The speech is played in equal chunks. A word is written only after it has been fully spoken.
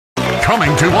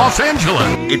coming to Los Angeles.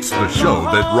 It's the show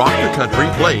that rocked the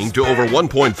country, playing to over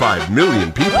 1.5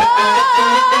 million people.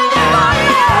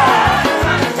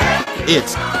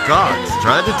 It's God's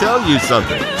Trying to Tell You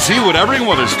Something. See what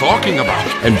everyone is talking about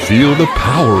and feel the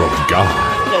power of God.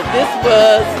 This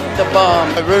was the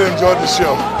bomb. I really enjoyed the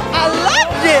show. I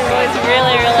loved it. It was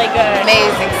really, really good.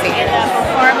 Amazing singers. And the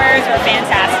performers were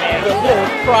fantastic. There was a little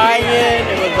crying.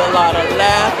 It was a lot of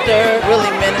laughter.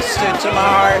 Really ministered to my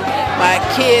heart. My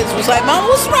kids was like, "Mom,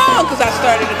 what's wrong?" Because I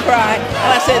started to cry. And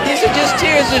I said, "These are just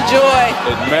tears of joy."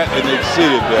 It met and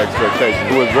exceeded the expectations.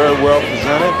 It was very well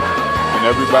presented, and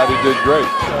everybody did great.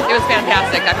 It was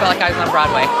fantastic. I felt like I was on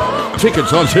Broadway. Tickets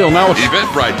on sale now at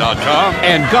Eventbrite.com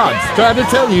and God's Trying to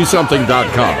Tell You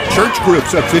Something.com. Church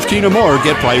groups of 15 or more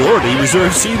get priority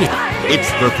reserved seating. It's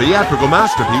the theatrical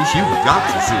masterpiece you've got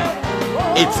to see.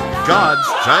 It's God's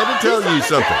Trying to Tell You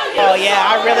Something. Oh, yeah,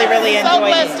 I really, really enjoyed it. So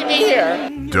blessed to be here.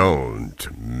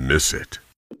 Don't miss it.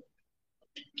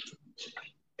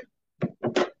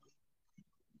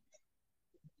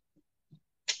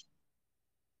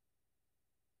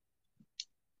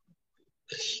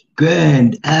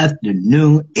 Good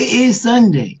afternoon. It is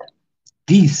Sunday,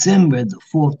 December the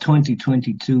 4th,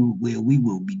 2022, where we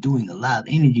will be doing a live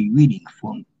energy reading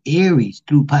from Aries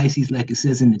through Pisces, like it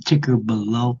says in the ticker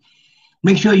below.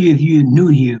 Make sure if you're new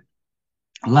here,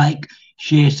 like,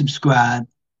 share, subscribe.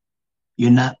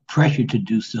 You're not pressured to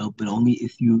do so, but only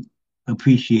if you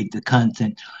appreciate the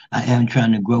content. I am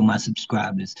trying to grow my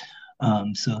subscribers.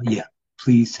 So yeah,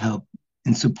 please help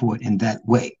and support in that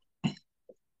way.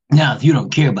 Now, if you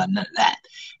don't care about none of that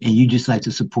and you just like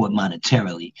to support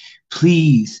monetarily,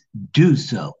 please do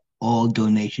so. All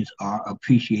donations are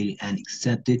appreciated and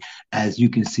accepted. As you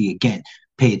can see, again,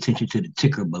 pay attention to the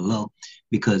ticker below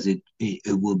because it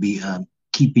will be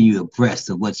keeping you abreast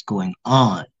of what's going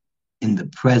on in the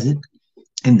present,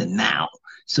 in the now.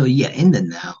 So yeah, in the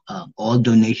now, all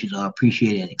donations are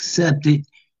appreciated and accepted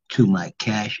to my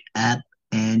Cash App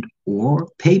and or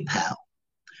PayPal.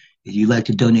 If you'd like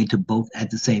to donate to both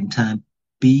at the same time,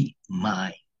 be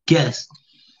my guest.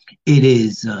 It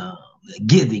is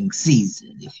giving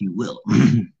season, if you will.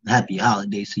 Happy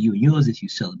holidays to you and yours if you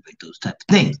celebrate those type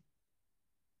of things.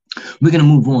 We're going to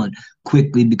move on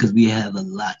quickly because we have a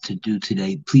lot to do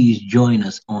today. Please join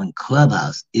us on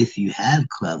Clubhouse. If you have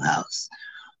Clubhouse,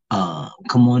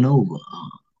 come on over.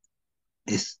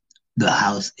 The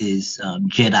house is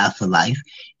Jedi for Life,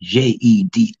 Jedi,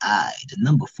 the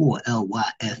number 4,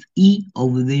 LYFE.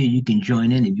 Over there, you can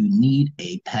join in if you need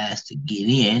a pass to get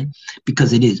in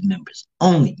because it is members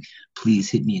only.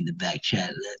 Please hit me in the back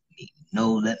chat.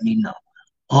 Let me know.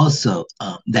 Also,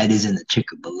 that is in the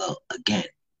ticker below. Again,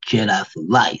 Jedi for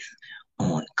Life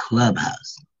on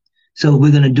Clubhouse. So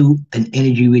we're going to do an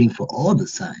energy reading for all the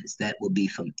signs. That will be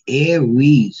from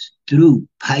Aries through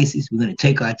Pisces. We're going to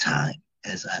take our time.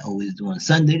 As I always do on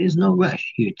Sunday, there's no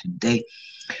rush here today.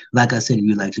 Like I said, if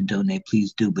you'd like to donate,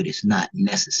 please do, but it's not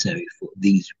necessary for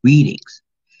these readings.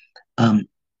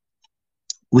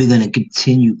 We're going to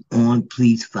continue on.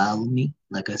 Please follow me,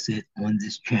 like I said, on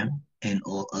this channel and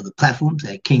all other platforms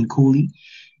at King Cooley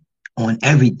on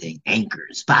everything, Anchor,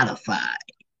 Spotify,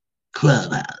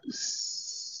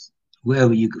 Clubhouse,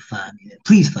 wherever you can find me.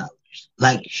 Please follow,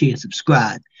 like, share,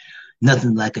 subscribe.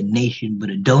 Nothing like a nation but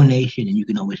a donation, and you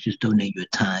can always just donate your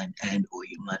time and or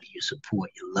your money, your support,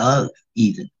 your love,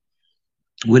 even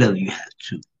whatever you have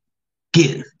to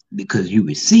give, because you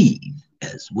receive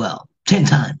as well 10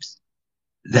 times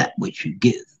that which you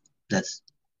give. That's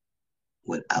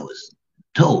what I was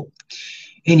told.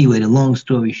 Anyway, the long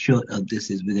story short of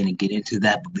this is we're going to get into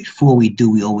that, but before we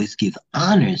do, we always give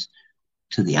honors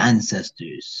to the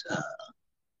ancestors,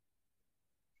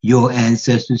 your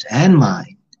ancestors and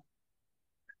mine,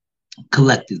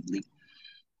 collectively.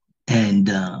 And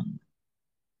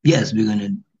yes, we're going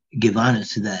to give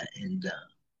honors to that and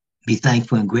be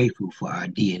thankful and grateful for our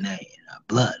DNA and our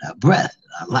blood, our breath,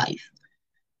 our life,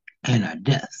 and our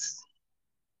deaths.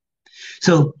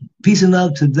 So peace and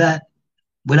love to that.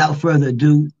 Without further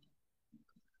ado,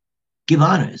 give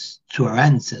honors to our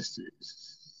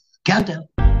ancestors. Countdown.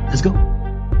 Let's go.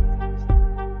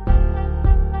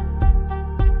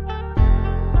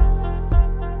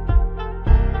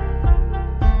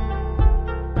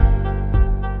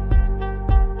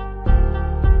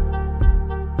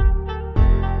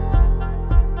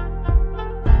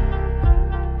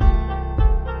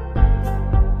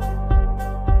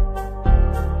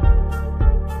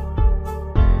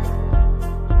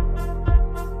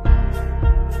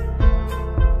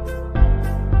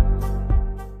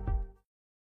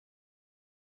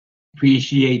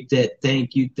 Appreciate that.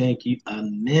 Thank you. Thank you.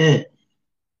 Amen.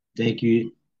 Thank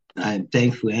you. I am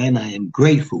thankful and I am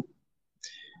grateful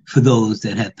for those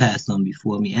that have passed on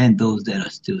before me and those that are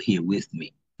still here with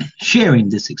me, sharing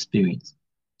this experience,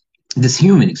 this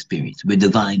human experience. We're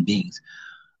divine beings,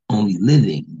 only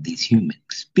living these human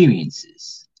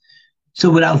experiences. So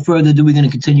without further ado, we're going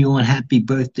to continue on. Happy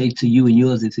birthday to you and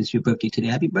yours if it's your birthday today.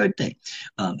 Happy birthday.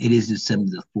 It is December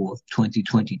the 4th,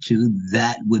 2022.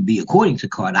 That would be, according to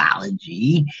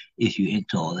cardology, if you're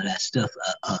into all of that stuff,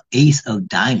 Ace of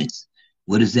Diamonds.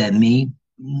 What does that mean?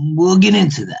 We'll get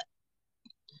into that.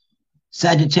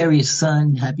 Sagittarius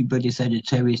sun. Happy birthday,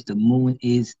 Sagittarius. The moon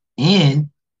is in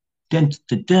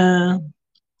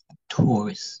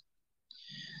Taurus.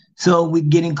 So we're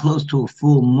getting close to a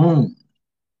full moon.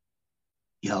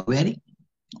 Y'all ready?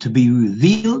 To be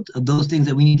revealed of those things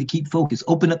that we need to keep focused.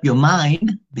 Open up your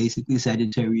mind, basically,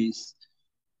 Sagittarius,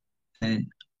 and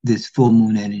this full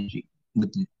moon energy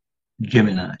with the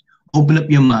Gemini. Open up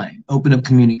your mind. Open up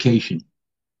communication.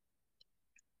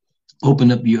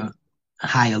 Open up your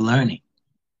higher learning.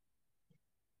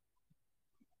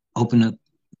 Open up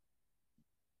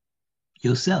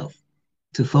yourself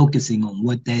to focusing on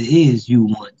what that is you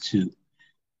want to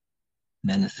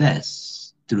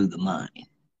manifest through the mind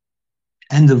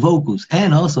and the vocals,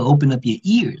 and also open up your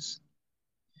ears.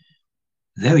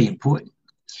 Very important.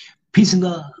 Peace and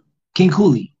love. King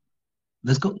Cooley.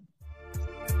 Let's go.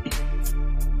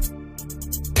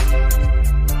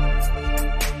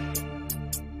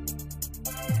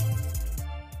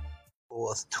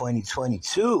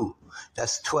 2022.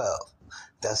 That's 12.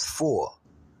 That's 4.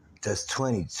 That's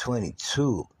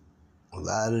 2022. A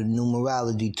lot of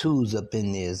numerology 2s up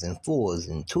in there, and 4s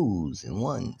and 2s and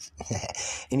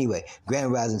 1s. Anyway,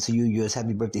 grand rising to you, yours.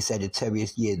 Happy birthday,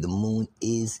 Sagittarius. Yeah, the moon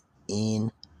is in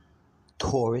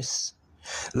Taurus.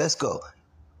 Let's go.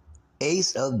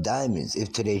 Ace of Diamonds.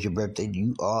 If today's your birthday,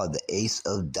 you are the Ace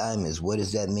of Diamonds. What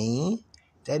does that mean?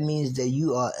 That means that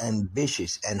you are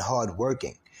ambitious and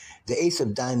hardworking. The Ace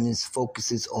of Diamonds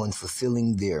focuses on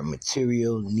fulfilling their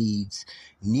material needs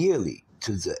nearly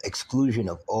to the exclusion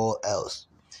of all else.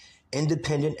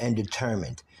 Independent and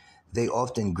determined, they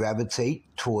often gravitate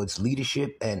towards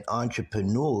leadership and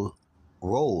entrepreneurial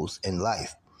roles in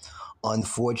life.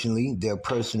 Unfortunately, their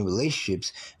personal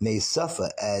relationships may suffer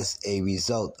as a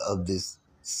result of this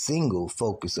single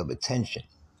focus of attention.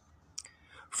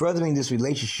 Furthering this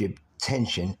relationship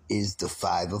tension is the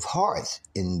 5 of Hearts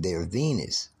in their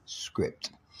Venus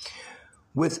script.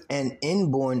 With an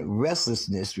inborn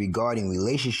restlessness regarding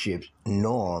relationships,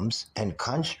 norms, and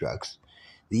constructs,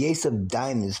 the Ace of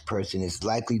Diamonds person is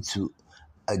likely to,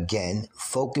 again,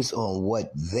 focus on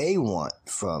what they want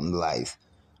from life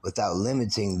without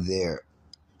limiting their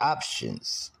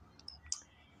options.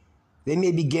 They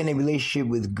may begin a relationship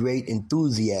with great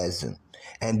enthusiasm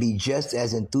and be just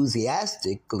as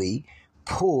enthusiastically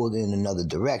pulled in another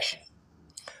direction.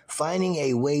 Finding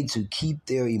a way to keep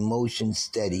their emotions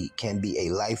steady can be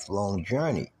a lifelong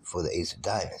journey for the Ace of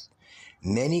Diamonds.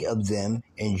 Many of them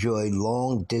enjoy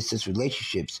long-distance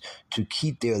relationships to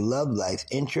keep their love life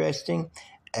interesting,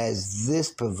 as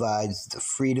this provides the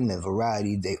freedom and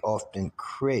variety they often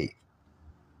crave.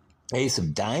 Ace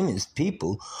of Diamonds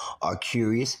people are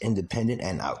curious, independent,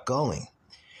 and outgoing.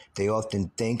 They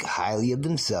often think highly of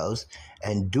themselves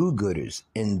and do-gooders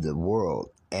in the world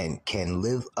and can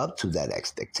live up to that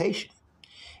expectation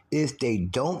if they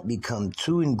don't become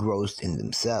too engrossed in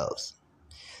themselves.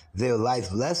 Their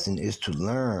life lesson is to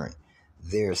learn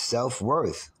their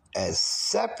self-worth as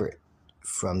separate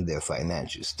from their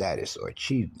financial status or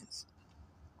achievements.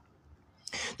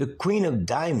 The Queen of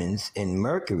Diamonds in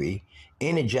Mercury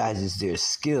energizes their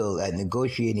skill at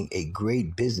negotiating a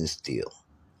great business deal.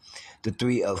 The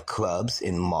 3 of Clubs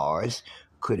in Mars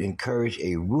could encourage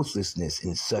a ruthlessness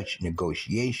in such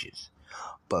negotiations,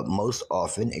 but most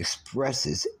often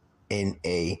expresses in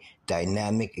a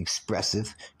dynamic,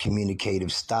 expressive,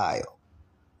 communicative style.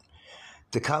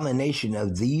 The combination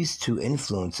of these 2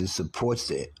 influences supports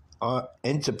the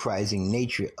enterprising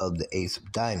nature of the Ace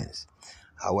of Diamonds.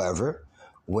 However,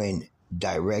 when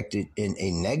directed in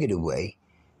a negative way,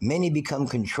 many become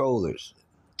controllers,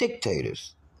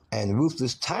 dictators, and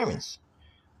ruthless tyrants,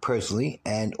 personally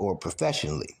and or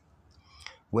professionally.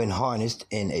 When harnessed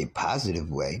in a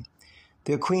positive way,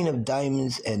 their Queen of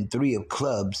Diamonds and 3 of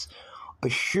Clubs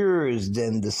assures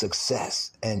them the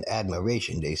success and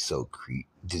admiration they so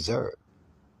deserve.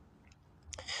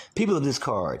 People of this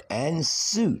card and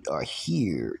suit are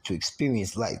here to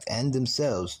experience life and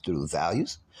themselves through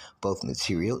values, both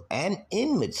material and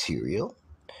immaterial,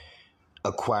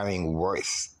 acquiring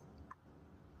worth,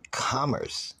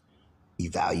 commerce,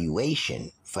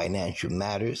 evaluation, financial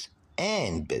matters,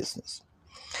 and business.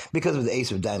 Because of the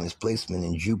Ace of Diamonds placement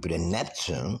in Jupiter and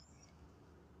Neptune,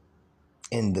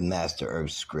 in the Master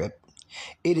Earth script.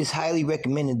 It is highly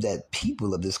recommended that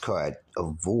people of this card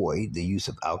avoid the use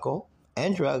of alcohol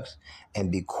and drugs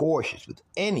and be cautious with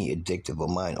any addictive or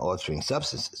mind-altering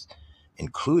substances,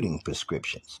 including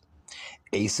prescriptions.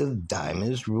 Ace of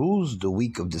Diamonds rules the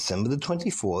week of December the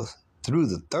 24th through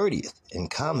the 30th in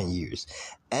common years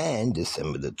and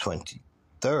December the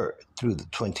 23rd through the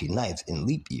 29th in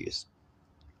leap years.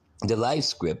 The life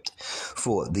script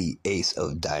for the Ace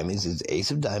of Diamonds is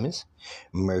Ace of Diamonds.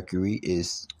 Mercury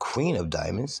is Queen of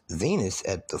Diamonds. Venus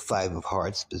at the 5 of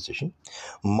Hearts position.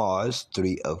 Mars,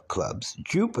 3 of Clubs.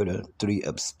 Jupiter, 3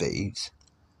 of Spades.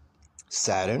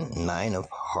 Saturn, 9 of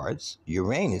Hearts.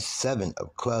 Uranus, 7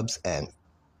 of Clubs. And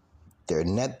their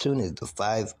Neptune is the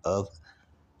 5 of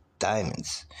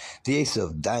Diamonds. The Ace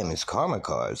of Diamonds karma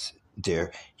cards,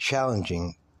 their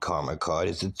challenging karma card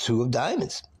is the 2 of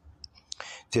Diamonds.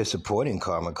 Their supporting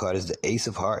karma card is the Ace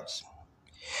of Hearts.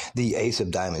 The Ace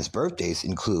of Diamonds birthdays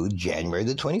include January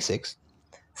the 26th,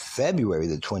 February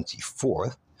the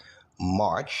 24th,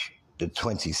 March the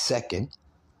 22nd,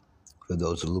 for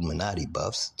those Illuminati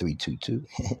buffs, 322,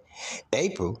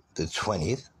 April the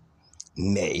 20th,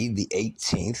 May the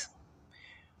 18th,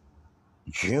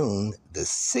 June the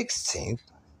 16th,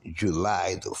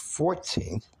 July the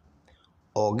 14th,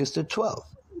 August the 12th,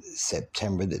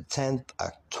 September the 10th,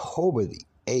 October the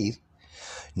 8th,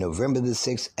 November the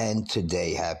 6th, and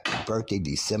today, happy birthday,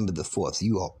 December the 4th.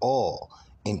 You are all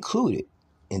included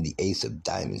in the Ace of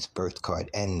Diamonds birth card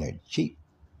energy.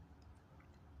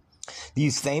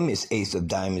 These famous Ace of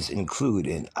Diamonds include,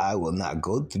 and I will not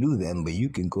go through them, but you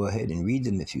can go ahead and read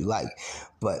them if you like.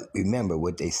 But remember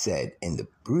what they said in the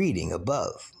reading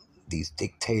above. These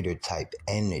dictator-type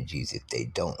energies, if they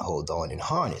don't hold on and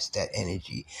harness that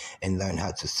energy and learn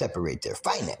how to separate their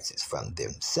finances from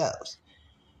themselves.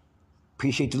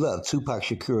 Appreciate the love. Tupac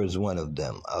Shakur is one of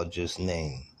them. I'll just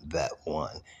name that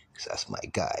one because that's my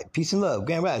guy. Peace and love.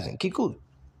 Grand Rising. Keep cool.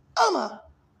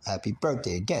 Happy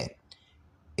birthday again.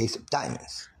 Ace of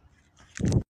Diamonds.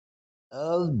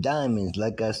 Of Diamonds.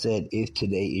 Like I said, if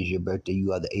today is your birthday,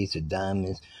 you are the Ace of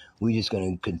Diamonds. We're just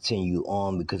going to continue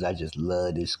on because I just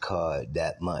love this card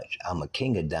that much. I'm a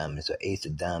King of Diamonds, so Ace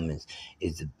of Diamonds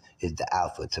is the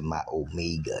alpha to my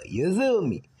omega. You feel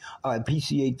me? I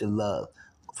appreciate the love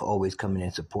for always coming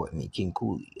and supporting me. King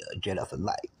Cooley, Jedi for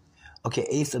life. Okay,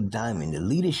 Ace of Diamond. The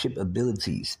leadership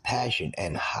abilities, passion,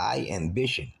 and high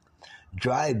ambition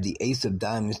drive the Ace of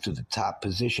Diamonds to the top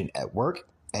position at work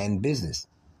and business.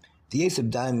 The Ace of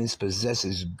Diamonds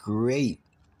possesses great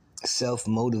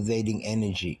self-motivating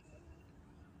energy,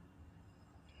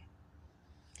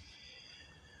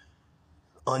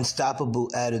 unstoppable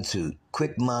attitude,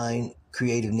 quick mind,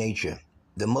 creative nature.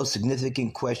 The most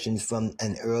significant questions from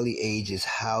an early age is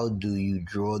how do you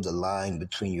draw the line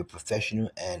between your professional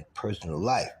and personal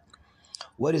life?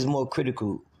 What is more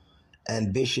critical,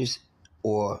 ambitious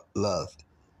or love?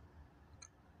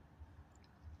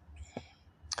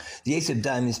 The Ace of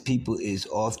Diamonds people is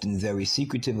often very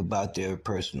secretive about their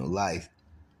personal life.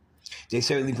 They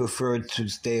certainly prefer to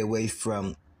stay away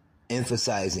from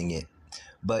emphasizing it,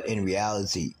 but in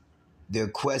reality, their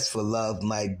quest for love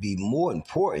might be more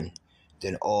important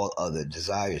than all other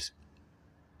desires.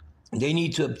 They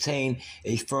need to obtain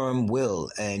a firm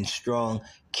will and strong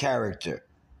character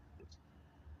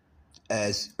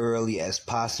as early as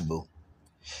possible.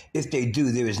 If they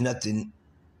do, there is nothing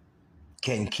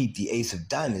can keep the Ace of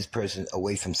Diamonds person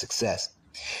away from success.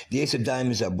 The Ace of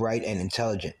Diamonds are bright and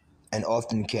intelligent and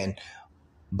often can,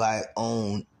 by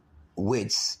own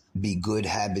wits, be good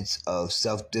habits of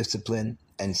self-discipline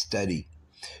and study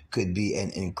could be an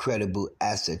incredible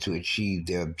asset to achieve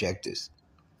their objectives.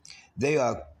 They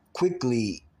are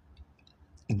quickly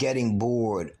getting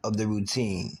bored of the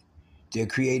routine. Their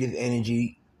creative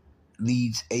energy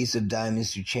leads Ace of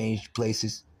Diamonds to change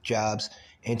places, jobs,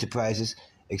 enterprises,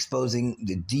 exposing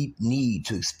the deep need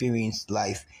to experience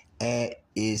life at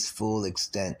its full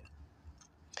extent.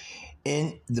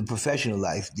 In the professional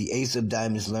life, the Ace of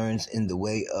Diamonds learns in the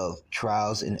way of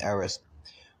trials and errors.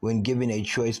 When given a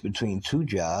choice between 2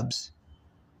 jobs,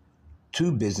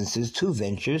 2 businesses, 2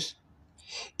 ventures,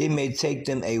 it may take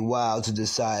them a while to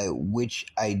decide which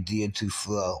idea to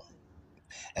flow.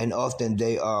 And often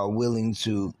they are willing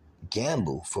to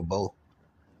gamble for both.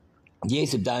 The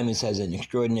Ace of Diamonds has an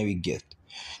extraordinary gift,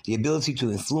 the ability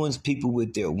to influence people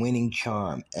with their winning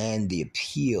charm and the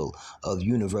appeal of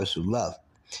universal love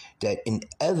that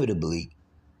inevitably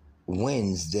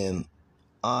wins them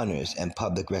honors and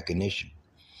public recognition.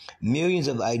 Millions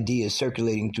of ideas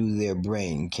circulating through their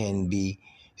brain can be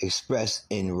expressed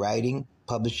in writing,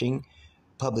 publishing,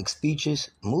 public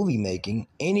speeches, movie making,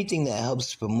 anything that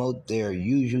helps to promote their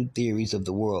usual theories of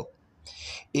the world.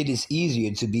 It is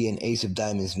easier to be an Ace of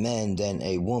Diamonds man than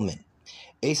a woman.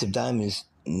 Ace of Diamonds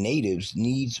natives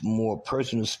needs more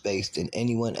personal space than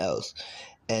anyone else,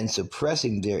 and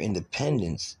suppressing their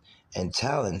independence and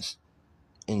talents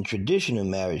in traditional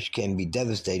marriage can be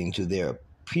devastating to their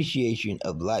appreciation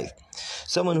of life.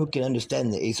 Someone who can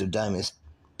understand the Ace of Diamonds'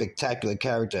 spectacular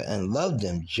character and love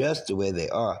them just the way they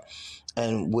are,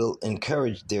 and will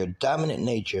encourage their dominant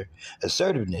nature,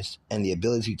 assertiveness, and the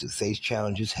ability to face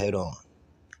challenges head on.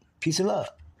 Peace and love,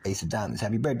 Ace of Diamonds.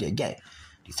 Happy birthday again,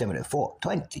 December the 4th,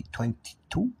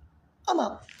 2022. I'm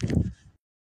out.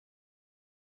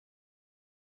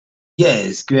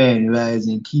 Yes, Grand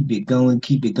Rising. Keep it going,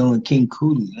 King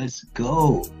Cooley. Let's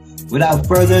go. Without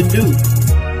further ado.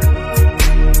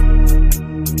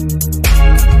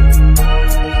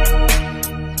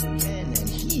 And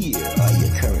here are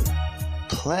your current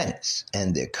planets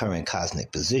and their current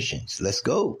cosmic positions. Let's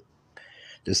go.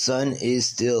 The sun is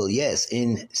still, yes,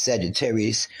 in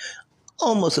Sagittarius,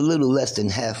 almost a little less than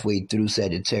halfway through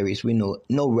Sagittarius. We know,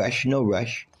 no rush.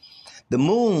 The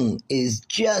moon is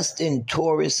just in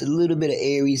Taurus, a little bit of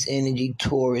Aries energy,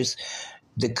 Taurus,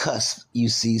 the cusp, you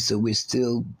see, so we're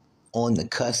still on the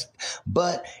cusp,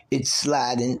 but it's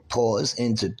sliding, pause,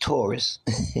 into Taurus.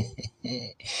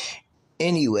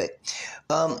 Anyway,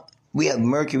 we have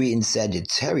Mercury in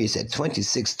Sagittarius at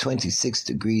 26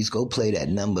 degrees. Go play that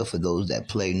number for those that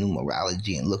play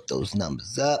numerology and look those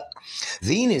numbers up.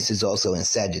 Venus is also in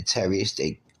Sagittarius.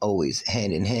 They always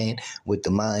hand in hand with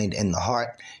the mind and the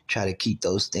heart. Try to keep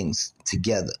those things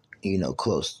together,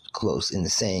 close in the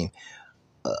same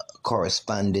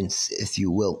correspondence, if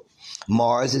you will.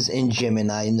 Mars is in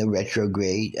Gemini in the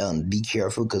retrograde. Be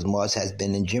careful, because Mars has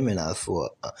been in Gemini for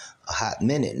a hot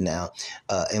minute now,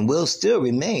 and will still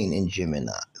remain in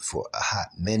Gemini for a hot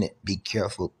minute. Be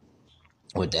careful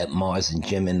with that Mars in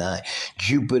Gemini.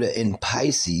 Jupiter in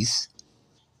Pisces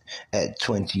at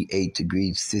 28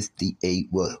 degrees 58.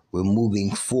 We're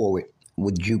moving forward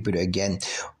with Jupiter again.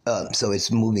 So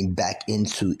it's moving back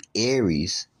into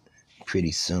Aries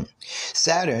pretty soon.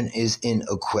 Saturn is in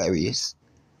Aquarius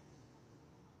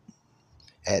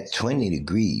at 20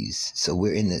 degrees. So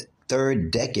we're in the third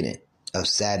decadent of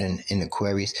Saturn in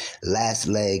Aquarius, last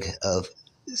leg of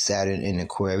Saturn in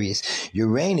Aquarius.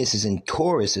 Uranus is in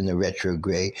Taurus in the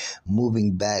retrograde,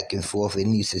 moving back and forth.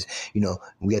 And he says,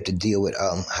 we have to deal with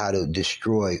how to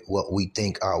destroy what we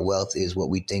think our wealth is, what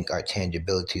we think our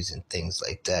tangibilities and things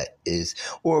like that is,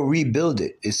 or rebuild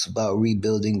it. It's about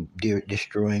rebuilding,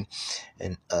 destroying,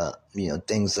 and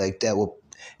things like that. Well,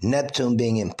 Neptune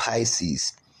being in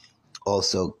Pisces,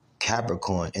 also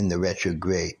Capricorn in the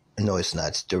retrograde. No, it's not.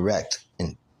 It's direct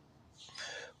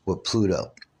with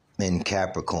Pluto in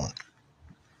Capricorn.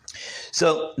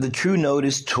 So the true node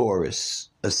is Taurus.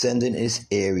 Ascendant is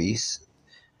Aries.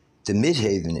 The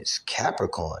midhaven is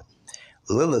Capricorn.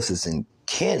 Lilith is in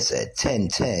Cancer at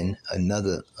 1010,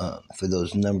 another for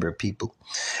those number people.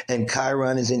 And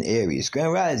Chiron is in Aries.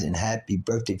 Grand Rising, happy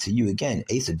birthday to you again,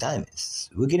 Ace of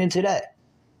Diamonds. We'll get into that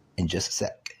in just a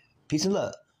sec. Peace and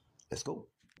love. Let's go.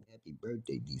 Happy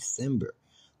birthday, December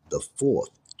the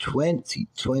 4th,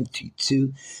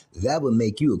 2022. That would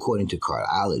make you, according to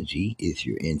cardology, if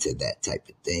you're into that type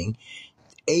of thing,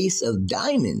 Ace of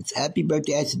Diamonds. Happy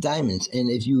birthday, Ace of Diamonds. And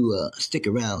if you stick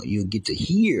around, you'll get to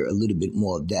hear a little bit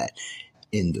more of that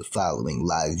in the following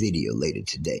live video later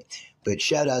today. But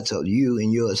shout out to you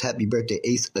and yours. Happy birthday,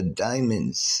 Ace of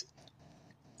Diamonds.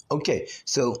 Okay,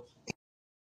 so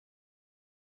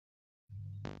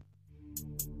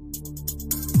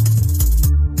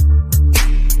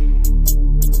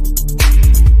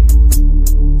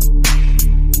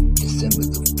December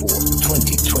the 4th,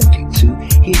 2022.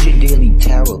 Here's your daily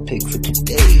tarot pick for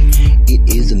today.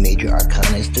 It is a major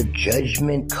arcana. It's the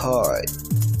Judgment card.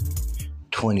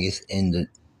 20th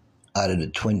out of the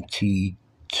 22.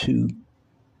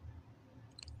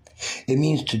 It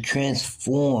means to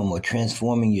transform or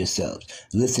transforming yourself,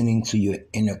 listening to your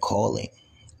inner calling.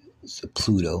 It's a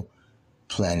Pluto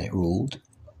planet ruled,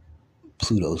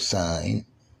 Pluto sign.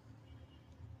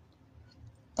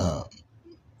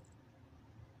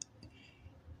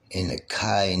 And a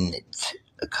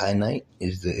kyanite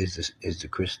is the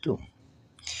crystal.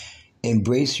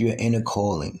 Embrace your inner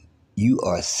calling. You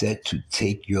are set to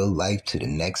take your life to the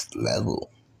next level.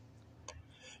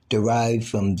 Derived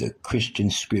from the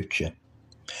Christian scripture,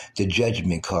 the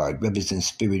Judgment card represents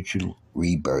spiritual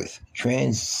rebirth,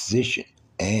 transition,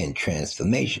 and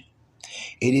transformation.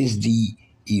 It is the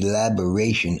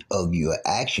elaboration of your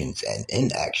actions and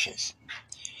inactions.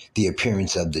 The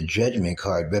appearance of the Judgment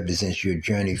card represents your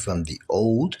journey from the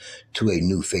old to a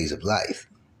new phase of life.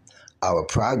 Our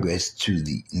progress to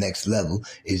the next level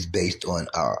is based on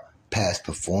our past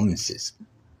performances.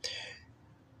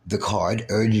 The card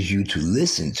urges you to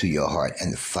listen to your heart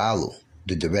and follow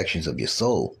the directions of your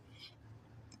soul.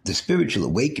 The spiritual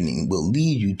awakening will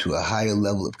lead you to a higher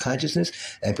level of consciousness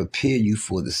and prepare you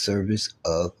for the service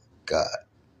of God.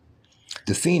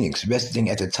 The phoenix resting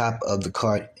at the top of the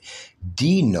card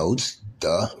denotes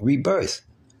the rebirth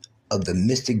of the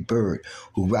mystic bird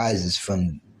who rises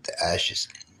from the ashes.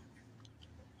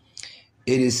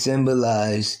 It is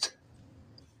symbolized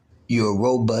your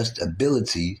robust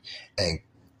ability and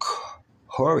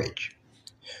courage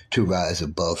to rise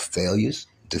above failures,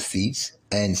 defeats,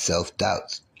 and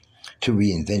self-doubts, to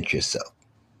reinvent yourself.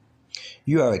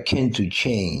 You are akin to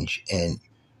change and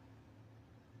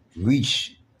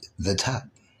reach the top.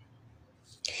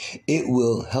 It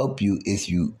will help you if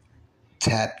you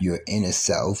tap your inner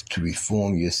self to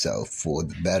reform yourself for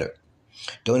the better.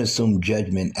 Don't assume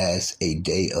judgment as a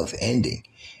day of ending.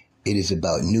 It is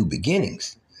about new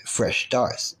beginnings, fresh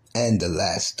starts, and the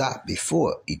last stop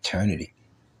before eternity.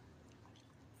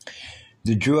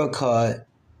 The draw card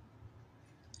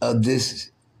of this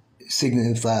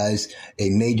signifies a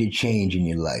major change in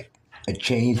your life, a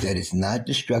change that is not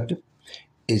destructive,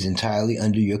 is entirely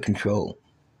under your control.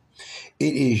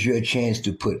 It is your chance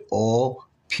to put all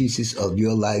pieces of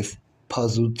your life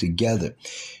puzzled together,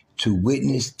 to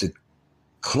witness the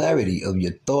clarity of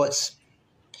your thoughts,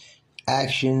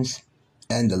 actions,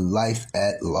 and the life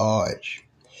at large.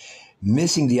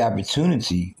 Missing the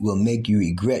opportunity will make you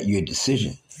regret your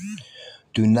decision.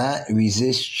 Do not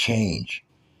resist change.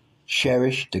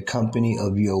 Cherish the company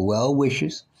of your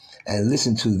well-wishers and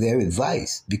listen to their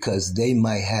advice because they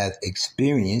might have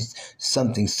experienced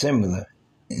something similar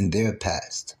in their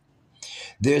past.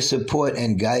 Their support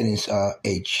and guidance are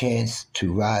a chance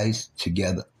to rise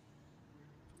together.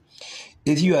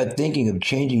 If you are thinking of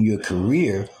changing your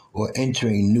career or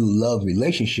entering new love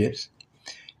relationships,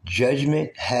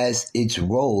 judgment has its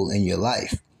role in your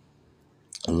life.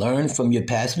 Learn from your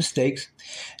past mistakes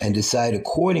and decide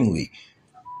accordingly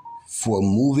for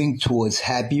moving towards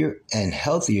happier and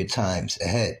healthier times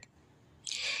ahead.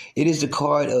 It is the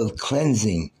card of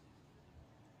cleansing,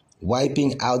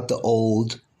 wiping out the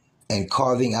old and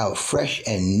carving out fresh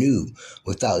and new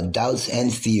without doubts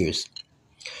and fears.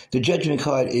 The Judgment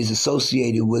card is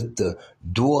associated with the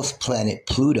dwarf planet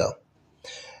Pluto,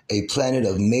 a planet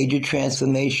of major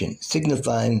transformation,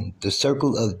 signifying the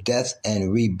circle of death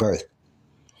and rebirth.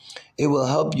 It will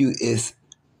help you if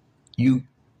you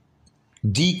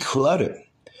declutter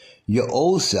your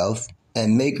old self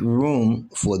and make room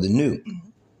for the new.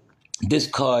 This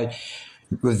card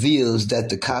reveals that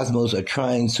the cosmos are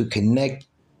trying to connect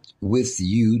with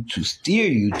you to steer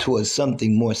you towards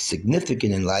something more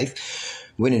significant in life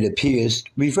when it appears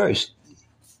reversed.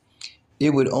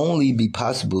 It would only be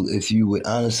possible if you would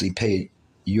honestly pay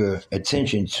your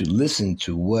attention to listen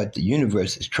to what the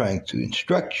universe is trying to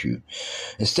instruct you,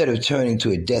 instead of turning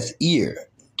to a deaf ear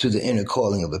to the inner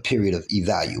calling of a period of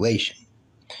evaluation.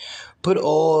 Put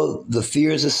all the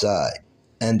fears aside,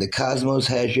 and the cosmos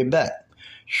has your back.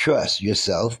 Trust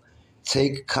yourself,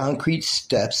 take concrete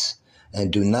steps,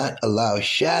 and do not allow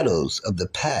shadows of the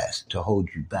past to hold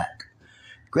you back.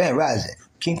 Grand Rising,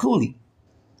 King Cooley.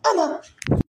 I'm up.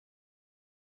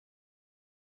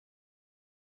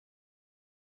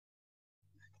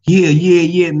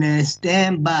 Yeah, man.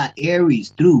 Stand by. Aries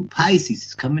through Pisces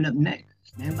is coming up next.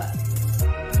 Stand by.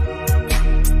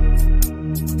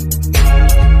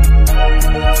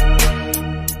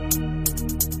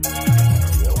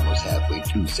 We're almost halfway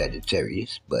through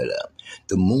Sagittarius, but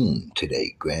the moon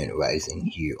today, Grand Rising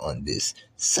here on this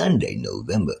Sunday,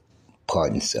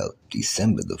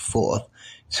 December the 4th,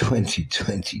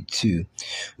 2022,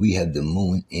 we have the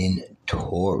moon in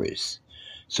Taurus.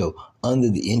 So under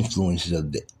the influences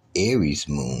of the Aries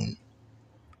moon,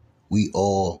 we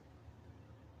all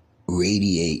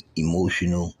radiate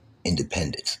emotional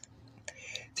independence.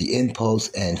 The impulse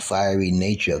and fiery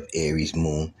nature of Aries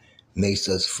moon makes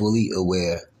us fully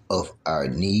aware of our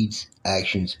needs,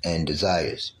 actions, and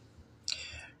desires.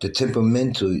 The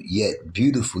temperamental yet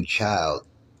beautiful child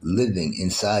living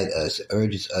inside us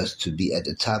urges us to be at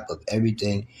the top of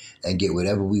everything and get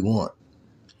whatever we want.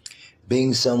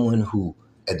 Being someone who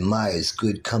admires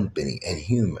good company and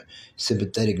humor,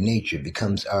 sympathetic nature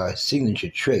becomes our signature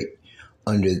trait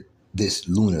under this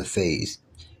lunar phase.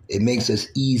 It makes us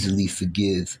easily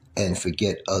forgive and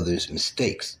forget others'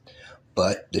 mistakes,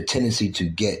 but the tendency to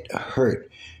get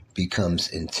hurt becomes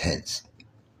intense.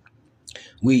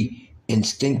 We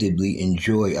instinctively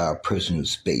enjoy our personal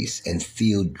space and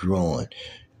feel drawn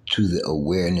to the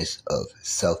awareness of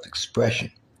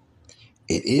self-expression.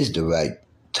 It is the right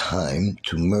time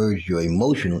to merge your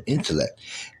emotional intellect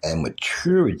and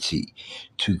maturity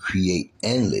to create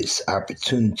endless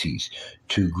opportunities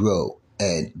to grow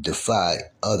and defy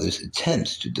others'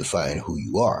 attempts to define who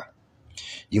you are.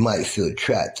 You might feel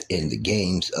trapped in the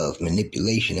games of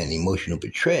manipulation and emotional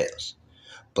betrayals,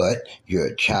 but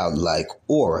your childlike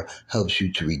aura helps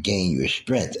you to regain your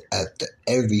strength after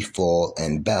every fall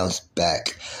and bounce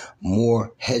back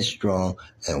more headstrong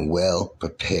and well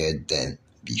prepared than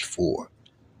before.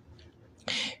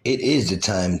 It is the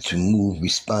time to move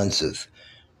responsive,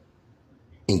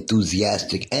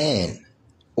 enthusiastic, and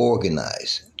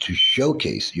organized to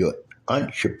showcase your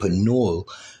entrepreneurial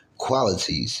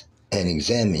qualities and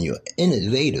examine your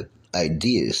innovative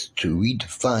ideas to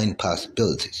redefine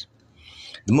possibilities.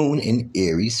 The moon in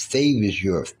Aries favors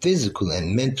your physical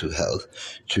and mental health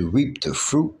to reap the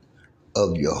fruit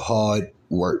of your hard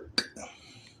work.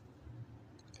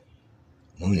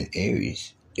 Moon in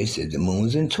Aries, they said the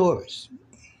moon's in Taurus.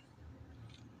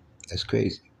 That's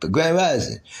crazy. But Grand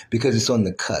Rising, because it's on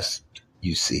the cusp,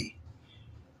 you see.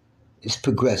 It's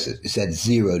progressive. It's at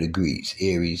 0 degrees.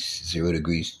 Aries, 0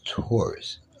 degrees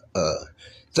Taurus.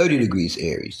 30 degrees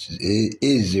Aries. It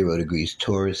is 0 degrees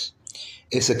Taurus.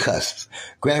 It's a cusp.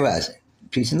 Grand Rising.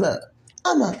 Peace and love.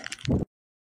 I'm out.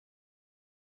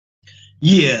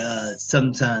 Yeah,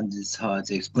 sometimes it's hard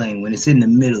to explain. When it's in the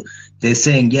middle, they're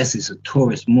saying, yes, it's a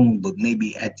Taurus moon, but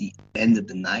maybe at the end of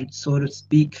the night, so to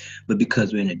speak. But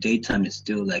because we're in the daytime, it's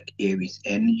still like Aries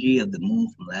energy of the moon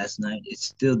from last night. It's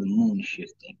still the moon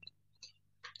shifting.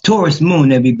 Taurus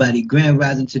moon, everybody. Grand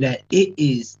Rising to that. It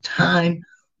is time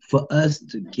for us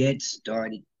to get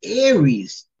started.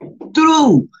 Aries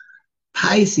through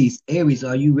Pisces. Aries,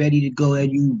 are you ready to go? Are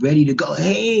you ready to go?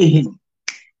 Hey!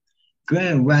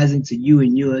 Grand Rising to you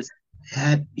and yours.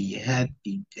 Happy,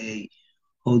 happy day.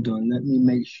 Hold on, let me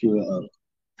make sure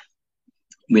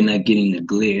we're not getting the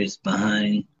glares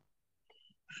behind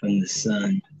from the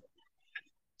sun.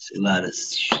 It's a lot of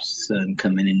sun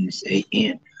coming in this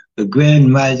AM. But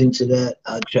Grand Rising to that,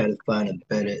 I'll try to find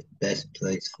a best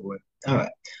place for it. All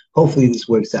right, hopefully this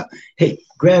works out. Hey,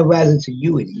 Grand Rising to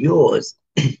you and yours.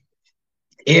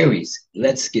 Aries,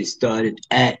 let's get started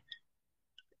at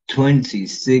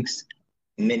 26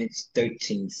 minutes,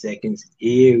 13 seconds.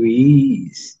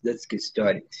 Aries, let's get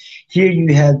started. Here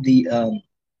you have the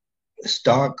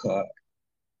star card,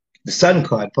 the sun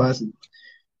card, possibly,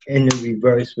 in the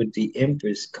reverse with the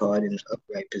Empress card in the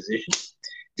upright position,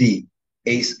 the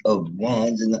Ace of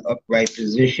Wands in the upright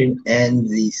position, and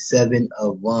the Seven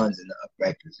of Wands in the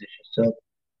upright position. So,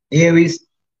 Aries,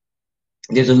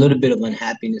 there's a little bit of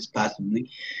unhappiness, possibly.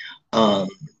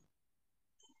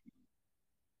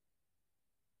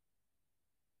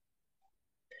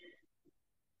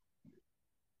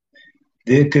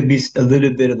 There could be a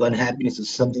little bit of unhappiness of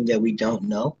something that we don't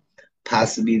know,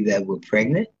 possibly that we're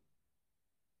pregnant.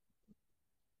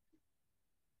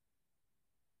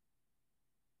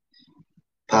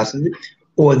 Possibly.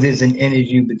 Or there's an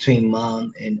energy between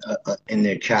mom and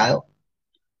their child.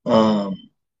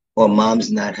 Or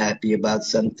mom's not happy about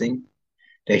something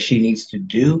that she needs to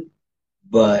do,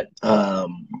 but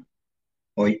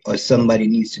or somebody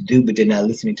needs to do, but they're not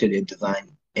listening to their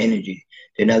divine energy.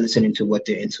 They're not listening to what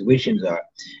their intuitions are.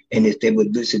 And if they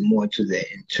would listen more to their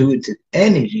intuitive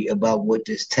energy about what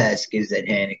this task is at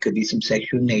hand, it could be some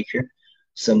sexual nature,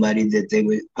 somebody that they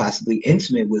were possibly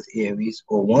intimate with, Aries,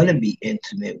 or want to be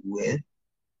intimate with,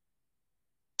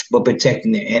 but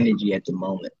protecting their energy at the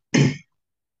moment.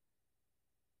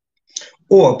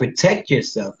 Or protect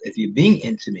yourself if you're being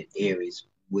intimate, Aries,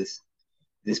 with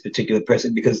this particular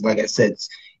person, because like I said,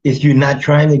 if you're not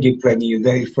trying to get pregnant, you're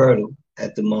very fertile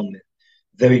at the moment,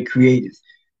 very creative.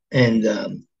 And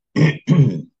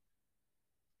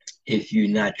if you're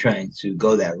not trying to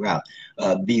go that route,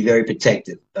 be very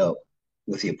protective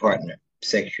with your partner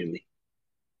sexually.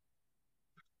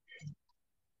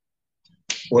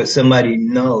 Or somebody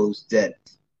knows that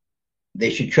they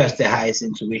should trust their highest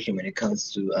intuition when it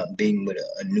comes to being with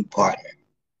a new partner.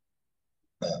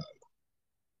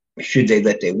 Should they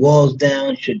let their walls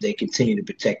down? Should they continue to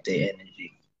protect their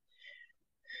energy?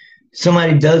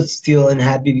 Somebody does feel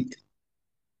unhappy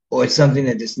or something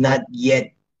that is not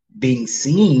yet being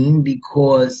seen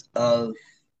because of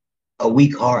a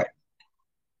weak heart.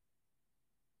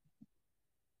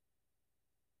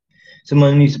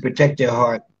 Someone needs to protect their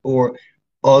heart or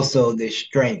also their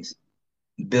strengths,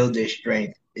 build their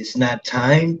strength. It's not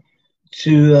time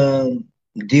to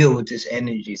deal with this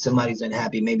energy. Somebody's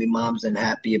unhappy. Maybe mom's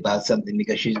unhappy about something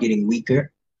because she's getting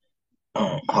weaker.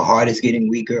 Her heart is getting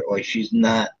weaker, or she's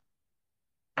not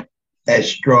as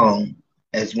strong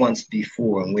as once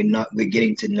before. And we're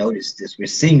getting to notice this. We're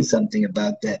seeing something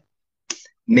about that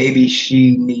Maybe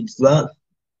she needs love.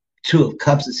 Two of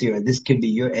Cups is here. This could be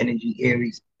your energy,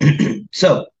 Aries.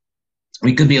 So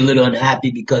we could be a little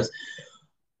unhappy because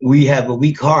we have a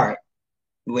weak heart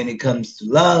when it comes to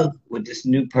love with this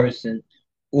new person,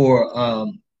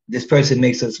 or this person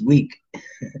makes us weak.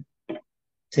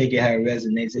 Take it how it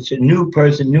resonates. It's a new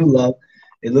person, new love.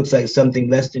 It looks like something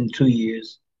less than 2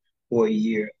 years or a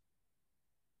year.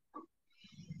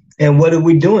 And what are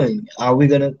we doing? Are we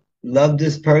going to love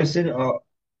this person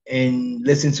and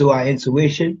listen to our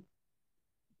intuition?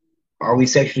 Are we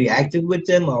sexually active with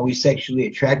them? Are we sexually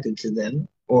attracted to them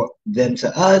or them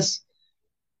to us?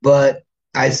 But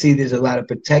I see there's a lot of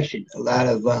protection, a lot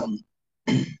of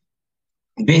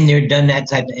been there, done that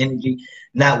type of energy,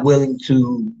 not willing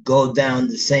to go down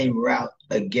the same route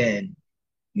again,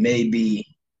 maybe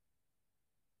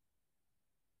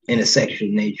in a sexual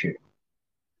nature.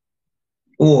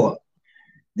 Or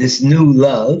this new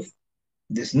love,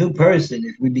 this new person,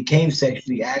 if we became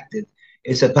sexually active,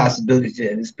 it's a possibility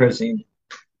that this person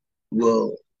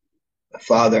will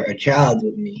father a child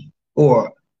with me,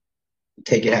 or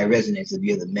take it how it resonates if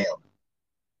you're the male.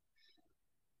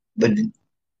 But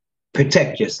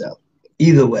protect yourself.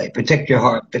 Either way, protect your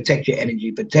heart, protect your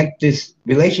energy, protect this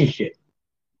relationship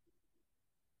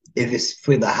if it's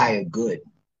for the higher good.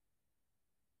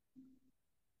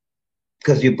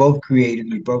 Because you're both creative,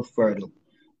 you're both fertile.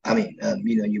 I mean,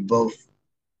 you both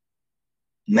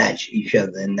match each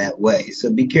other in that way.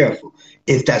 So be careful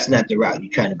if that's not the route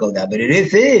you're trying to go down. But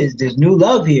if it is, there's new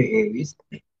love here, Aries.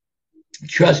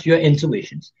 Trust your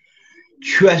intuitions.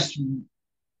 Trust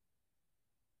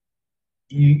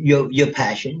your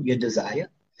passion, your desire.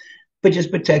 But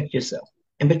just protect yourself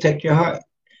and protect your heart.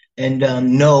 And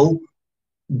know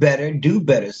better, do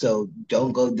better. So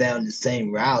don't go down the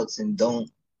same routes, and don't,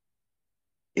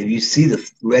 if you see the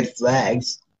red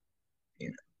flags,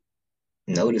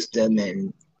 notice them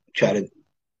and try to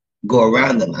go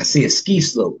around them. I see a ski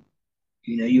slope.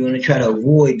 You want to try to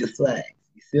avoid the flags.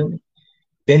 You feel me?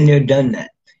 Been there, done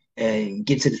that, and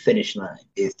get to the finish line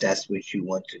if that's what you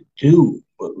want to do.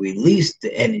 But release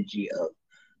the energy of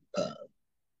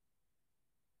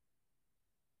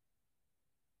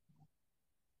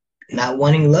not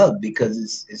wanting love,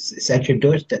 because it's at your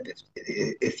doorstep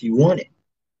if you want it.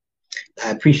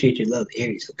 I appreciate your love,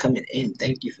 Aries, for coming in.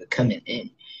 Thank you for coming in.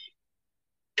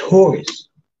 Taurus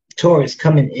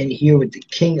coming in here with the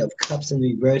King of Cups in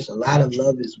reverse. A lot of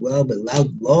love as well, but love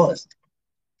lost.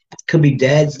 Could be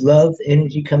dad's love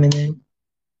energy coming in.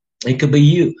 It could be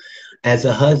you as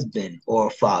a husband or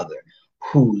a father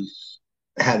who's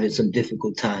having some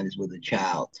difficult times with a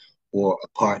child or a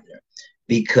partner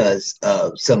because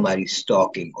of somebody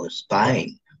stalking or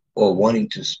spying or wanting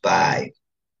to spy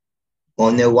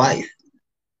on their wife,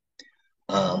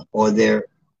 or their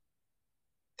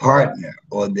partner,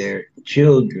 or their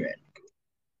children.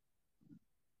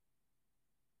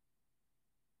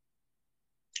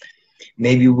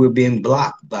 Maybe we're being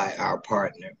blocked by our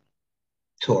partner,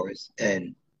 Taurus,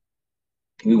 and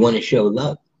we want to show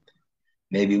love.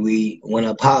 Maybe we want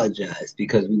to apologize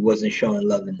because we wasn't showing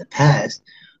love in the past,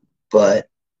 but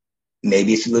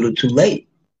maybe it's a little too late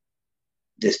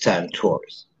this time,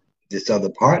 Taurus. This other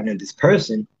partner, this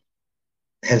person,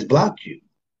 has blocked you.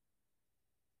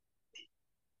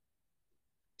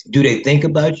 Do they think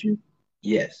about you?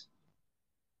 Yes.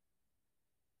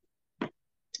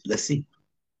 Let's see.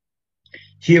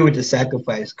 Here with the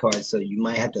sacrifice card, so you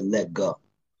might have to let go.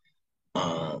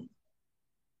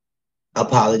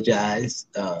 Apologize.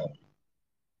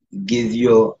 Give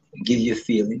your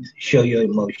feelings. Show your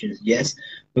emotions. Yes,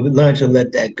 but learn to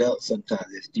let that go. Sometimes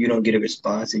if you don't get a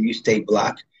response and you stay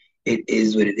blocked, it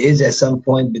is what it is at some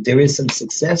point, but there is some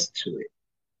success to it.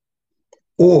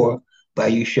 Or by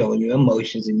you showing your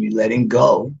emotions and you letting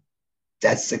go,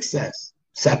 that's success.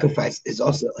 Sacrifice is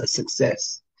also a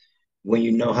success when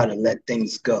you know how to let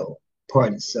things go.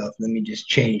 Pardon self. Let me just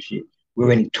change it.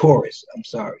 We're in Taurus. I'm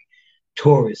sorry.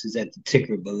 Taurus is at the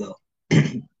ticker below.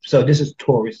 So this is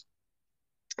Taurus.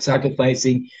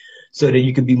 Sacrificing so that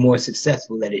you can be more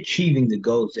successful at achieving the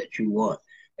goals that you want,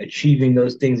 achieving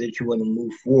those things that you want to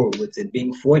move forward with, and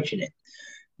being fortunate,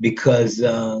 because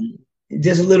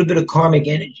there's a little bit of karmic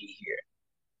energy here.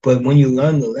 But when you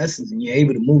learn the lessons and you're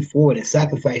able to move forward and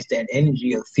sacrifice that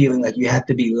energy of feeling like you have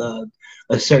to be loved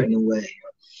a certain way,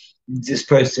 this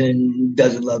person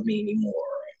doesn't love me anymore.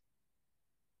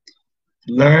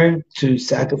 Learn to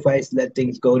sacrifice, let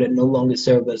things go that no longer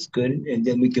serve us good, and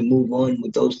then we can move on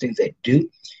with those things that do.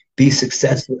 Be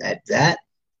successful at that.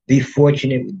 Be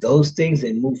fortunate with those things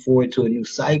and move forward to a new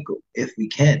cycle if we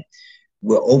can.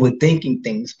 We're overthinking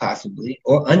things possibly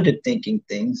or underthinking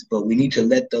things, but we need to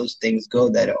let those things go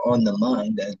that are on the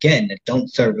mind, again, that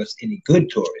don't serve us any good,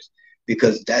 Taurus,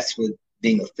 because that's what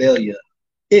being a failure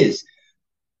is.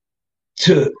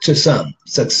 To some,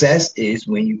 success is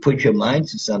when you put your mind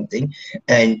to something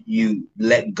and you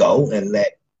let go and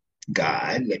let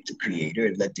God, let the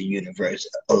creator, let the universe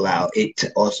allow it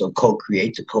to also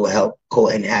co-create, to co-help,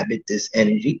 co-inhabit this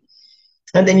energy.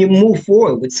 And then you move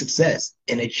forward with success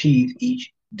and achieve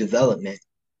each development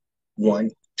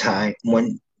one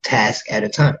task at a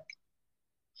time.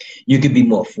 You could be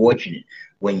more fortunate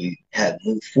when you have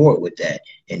moved forward with that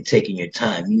and taking your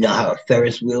time. You know how a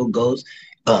Ferris wheel goes?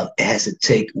 It has to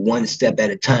take one step at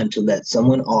a time to let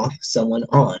someone off, someone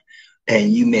on.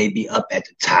 And you may be up at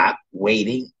the top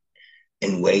waiting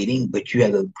and waiting, but you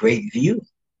have a great view.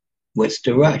 What's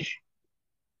the rush?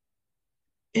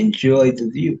 Enjoy the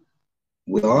view.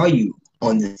 Where are you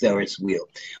on the Ferris wheel?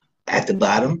 At the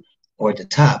bottom or at the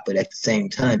top? But at the same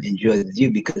time, enjoy the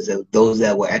view, because those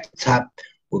that were at the top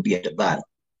will be at the bottom.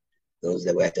 Those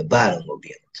that were at the bottom will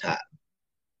be at the top.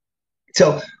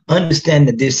 So understand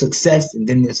that there's success and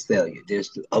then there's failure.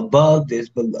 There's above, there's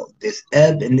below. There's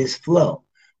ebb and there's flow.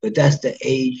 But that's the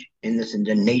age and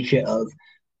the nature of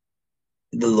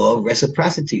the law of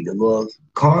reciprocity, the law of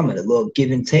karma, the law of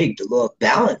give and take, the law of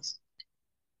balance.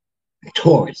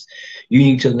 Taurus, you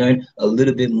need to learn a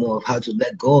little bit more of how to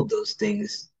let go of those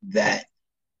things that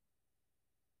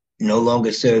no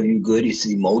longer serve you good. It's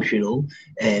emotional,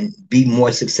 and be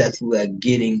more successful at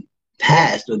getting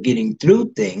past or getting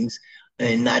through things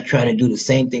and not trying to do the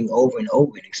same thing over and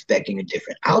over and expecting a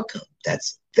different outcome.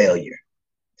 That's failure.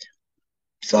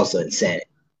 It's also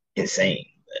insane.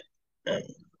 But,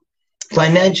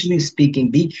 financially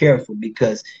speaking, be careful,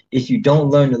 because if you don't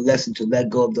learn the lesson to let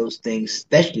go of those things,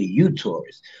 especially you,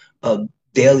 Taurus, of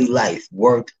daily life,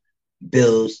 work,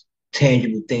 bills,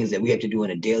 tangible things that we have to do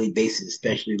on a daily basis,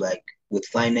 especially like with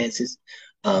finances,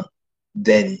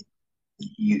 then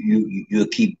you'll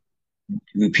keep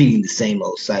repeating the same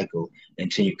old cycle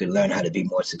until you can learn how to be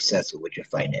more successful with your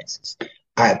finances.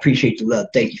 I appreciate the love.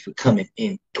 Thank you for coming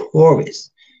in,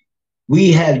 Taurus.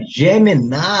 We have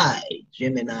Gemini.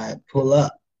 Gemini, pull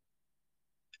up.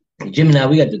 Gemini,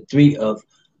 we got the Three of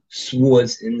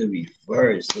Swords in the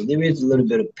reverse. So there is a little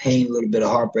bit of pain, a little bit of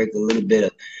heartbreak, a little bit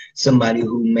of somebody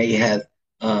who may have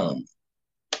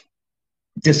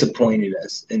disappointed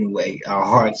us in a way. Our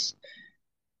hearts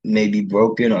may be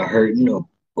broken or hurting,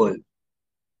 or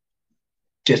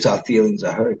just our feelings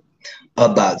are hurt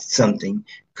about something.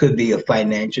 Could be a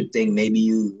financial thing. Maybe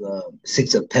you,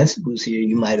 Six of Pentacles here,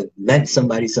 you might have lent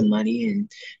somebody some money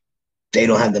and they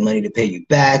don't have the money to pay you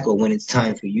back, or when it's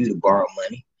time for you to borrow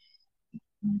money,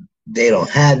 they don't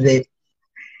have it.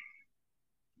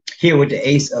 Here with the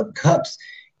Ace of Cups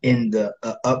in the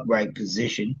upright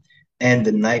position and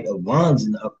the Knight of Wands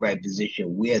in the upright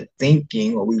position, we're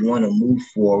thinking, or we want to move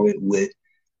forward with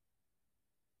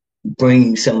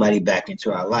bringing somebody back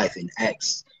into our life, an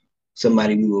ex,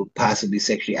 somebody we were possibly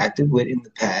sexually active with in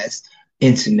the past,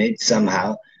 intimate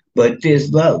somehow, but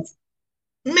there's love.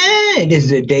 Man, this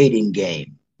is a dating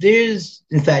game. There's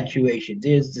infatuation.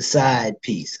 There's the side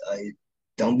piece.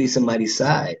 Don't be somebody's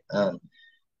side,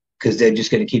 because they're just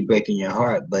going to keep breaking your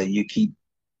heart, but you keep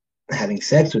having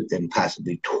sex with them,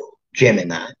 possibly.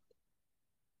 Gemini.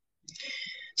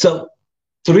 So,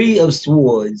 Three of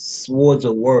Swords. Swords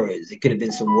are words. It could have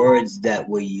been some words that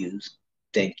were used.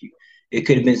 Thank you. It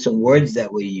could have been some words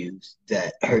that were used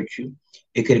that hurt you.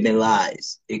 It could have been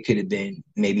lies. It could have been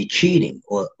maybe cheating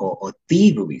or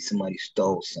thievery. Somebody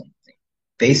stole something.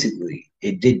 Basically,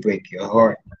 it did break your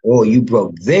heart, or you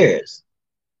broke theirs.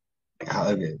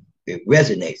 However, it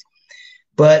resonates.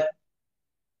 But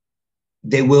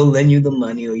they will lend you the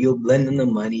money, or you'll lend them the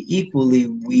money. Equally,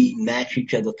 we match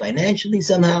each other financially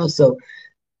somehow. So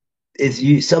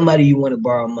if somebody you want to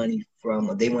borrow money from,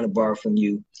 or they want to borrow from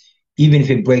you, even if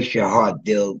it breaks your heart,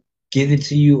 they'll give it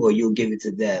to you, or you'll give it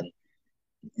to them,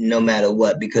 no matter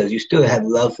what, because you still have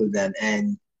love for them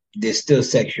and there's still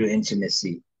sexual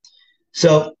intimacy.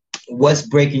 So what's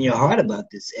breaking your heart about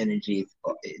this energy?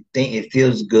 It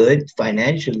feels good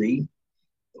financially.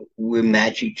 We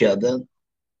match each other.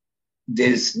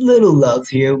 There's little love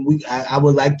here. I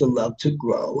would like the love to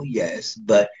grow, yes,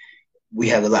 but we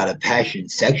have a lot of passion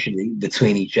sexually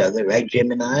between each other, right,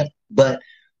 Gemini? But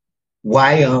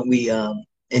why aren't we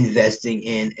investing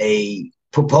in a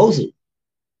proposal?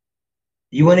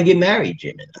 You want to get married,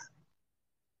 Gemini.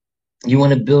 You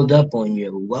want to build up on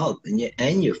your wealth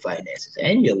and your finances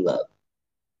and your love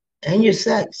and your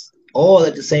sex all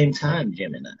at the same time,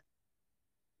 Gemini.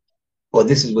 Or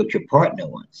this is what your partner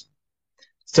wants.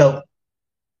 So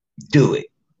do it.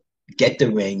 get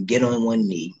the ring, get on one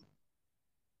knee.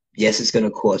 Yes, it's going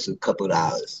to cost a couple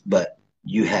dollars, but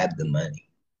you have the money.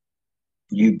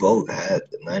 You both have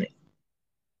the money.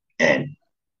 And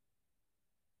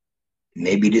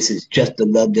maybe this is just the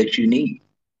love that you need,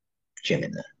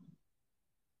 Gemini.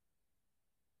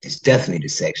 It's definitely the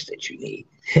sex that you need.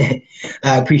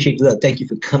 I appreciate the love. Thank you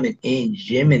for coming in,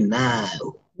 Gemini.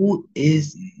 Who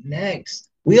is next?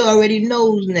 We already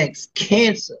know who's next.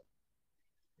 Cancer.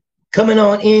 Coming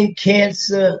on in,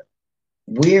 Cancer.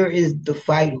 Where is the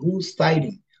fight? Who's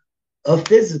fighting? A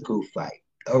physical fight,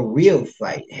 a real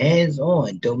fight,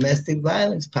 hands-on, domestic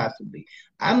violence possibly.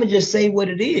 I'm going to just say what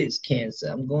it is, Cancer.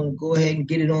 I'm going to go ahead and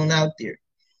get it on out there.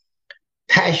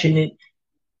 Passionate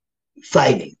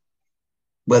fighting,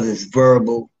 whether it's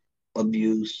verbal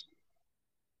abuse,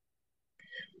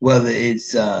 whether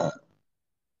it's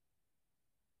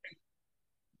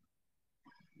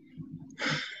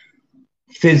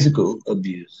physical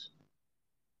abuse.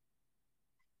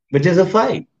 But there's a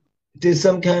fight. There's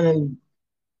some kind of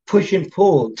push and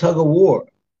pull, tug of war,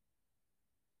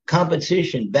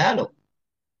 competition, battle.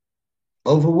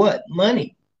 Over what?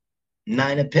 Money.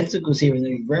 9 of Pentacles here in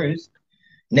the reverse.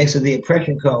 Next to the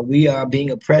oppression card, we are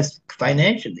being oppressed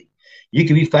financially. You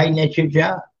could be fighting at your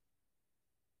job,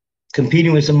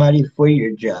 competing with somebody for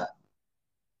your job.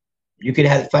 You could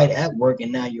have a fight at work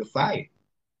and now you're fired.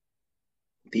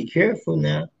 Be careful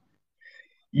now.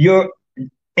 Your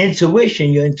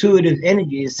intuition, your intuitive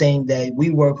energy is saying that we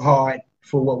work hard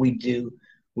for what we do.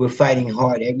 We're fighting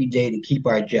hard every day to keep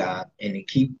our job and to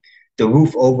keep the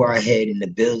roof over our head and the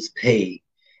bills paid.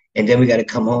 And then we got to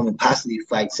come home and possibly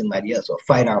fight somebody else or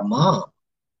fight our mom.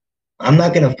 I'm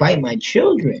not going to fight my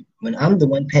children when I'm the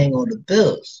one paying all the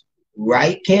bills.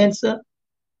 Right, Cancer?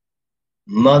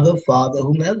 Mother, father,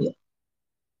 whomever.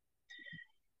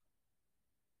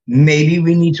 Maybe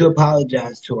we need to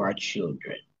apologize to our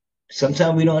children.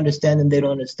 Sometimes we don't understand them, they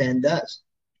don't understand us.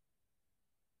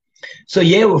 So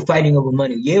yeah, we're fighting over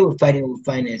money. Yeah, we're fighting over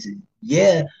finances.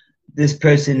 Yeah, this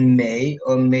person may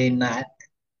or may not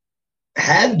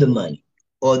have the money,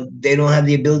 or they don't have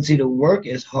the ability to work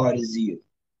as hard as you.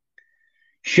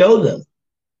 Show them.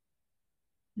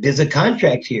 There's a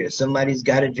contract here. Somebody's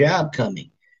got a job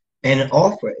coming, and an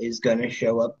offer is going to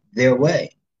show up their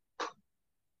way.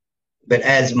 But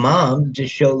as mom,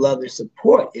 just show love and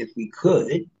support if we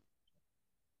could.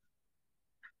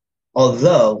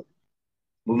 Although,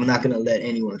 we're not going to let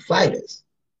anyone fight us.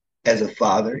 As a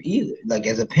father either. Like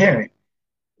as a parent,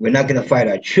 we're not going to fight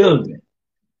our children.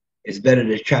 It's better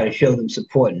to try to show them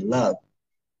support and love.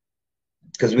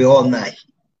 Because we're all not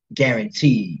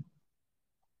guaranteed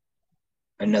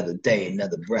another day,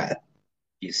 another breath,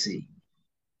 you see.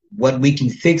 What we can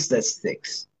fix, let's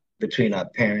fix between our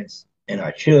parents and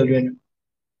our children.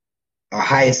 Our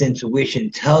highest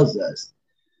intuition tells us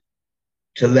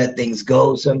to let things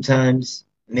go sometimes.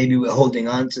 Maybe we're holding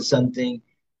on to something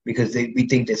because we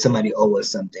think that somebody owes us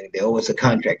something. They owe us a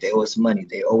contract. They owe us money.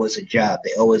 They owe us a job.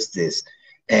 They owe us this.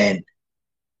 And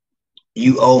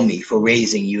you owe me for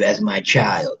raising you as my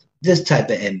child. This type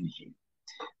of energy.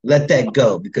 Let that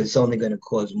go because it's only going to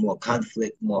cause more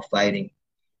conflict, more fighting.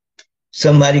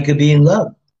 Somebody could be in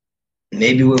love.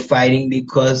 Maybe we're fighting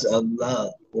because of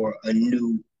love or a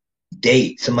new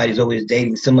date. Somebody's always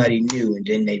dating somebody new, and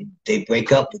then they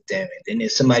break up with them, and then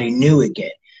there's somebody new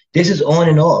again. This is on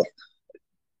and off.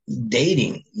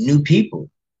 Dating new people.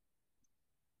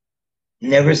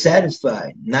 Never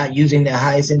satisfied. Not using their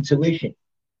highest intuition.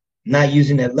 Not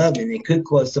using their love, and it could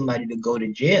cause somebody to go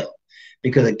to jail.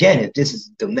 Because again, if this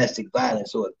is domestic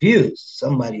violence or abuse,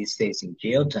 somebody is facing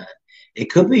jail time. It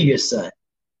could be your son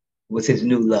with his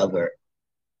new lover,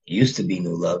 used to be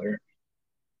new lover,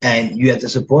 and you have to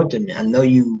support them. I know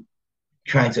you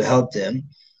trying to help them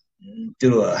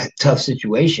through a tough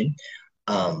situation,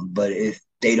 but if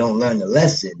they don't learn the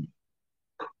lesson,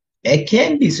 it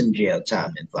can be some jail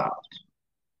time involved.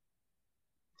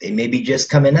 They may be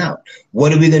just coming out.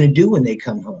 What are we going to do when they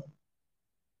come home?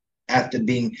 After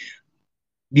being,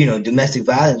 domestic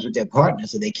violence with their partner,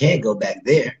 so they can't go back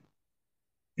there.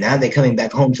 Now they're coming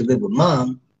back home to live with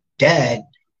mom, dad.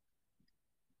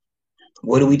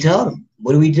 What do we tell them?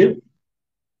 What do we do?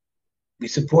 We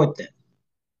support them.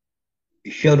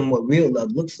 We show them what real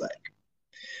love looks like.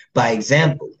 By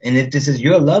example, and if this is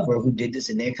your lover who did this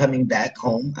and they're coming back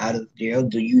home out of jail,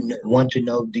 do you want to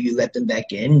know, do you let them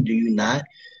back in? Do you not?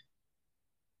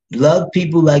 Love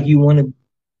people like you want to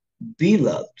be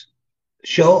loved.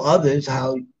 Show others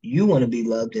how you want to be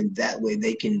loved, and that way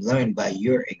they can learn by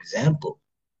your example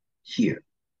here.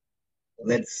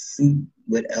 Let's see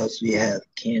what else we have.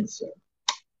 Cancer.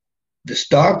 The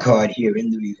Star card here in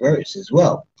the reverse as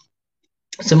well.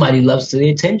 Somebody loves the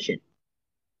attention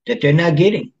that they're not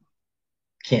getting.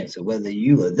 Cancer, whether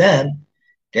you or them,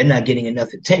 they're not getting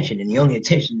enough attention. And the only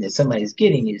attention that somebody's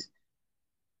getting is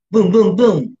boom, boom,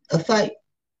 boom, a fight.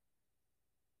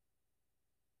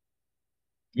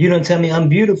 You don't tell me I'm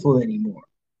beautiful anymore.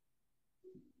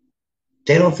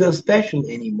 They don't feel special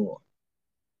anymore.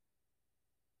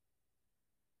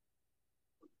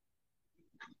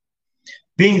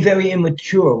 Being very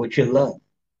immature with your love.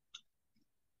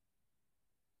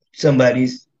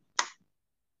 Somebody's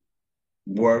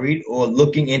worried or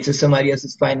looking into somebody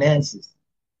else's finances.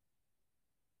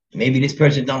 Maybe this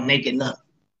person don't make enough.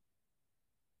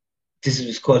 This is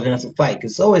just causing us a fight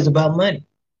because it's always about money,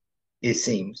 it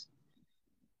seems.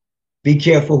 Be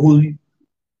careful who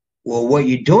or what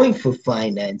you're doing for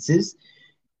finances,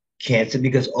 Cancer,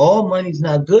 because all money's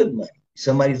not good money.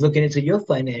 Somebody's looking into your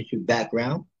financial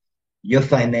background, your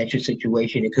financial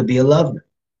situation. It could be a lover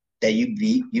that you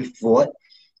beat, you fought.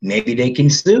 Maybe they can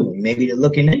sue. Maybe they're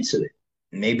looking into it.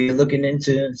 Maybe they're looking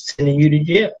into sending you to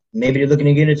jail. Maybe they're looking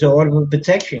to get into order of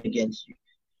protection against you.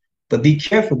 But be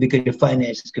careful because your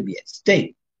finances could be at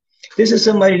stake. This is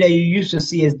somebody that you used to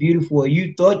see as beautiful or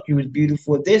you thought you was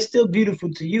beautiful. They're still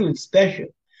beautiful to you and special.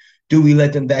 Do we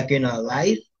let them back in our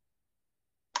life?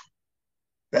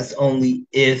 That's only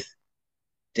if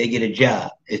they get a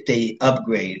job, if they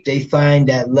upgrade, if they find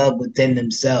that love within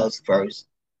themselves first.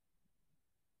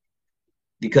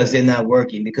 Because they're not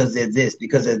working, because they're this,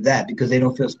 because of that, because they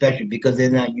don't feel special, because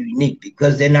they're not unique,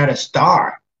 because they're not a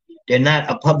star. They're not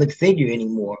a public figure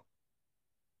anymore.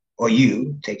 Or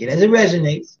you, take it as it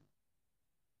resonates.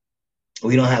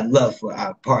 We don't have love for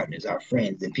our partners, our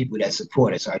friends, and people that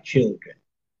support us, our children.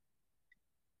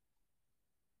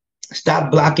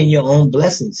 Stop blocking your own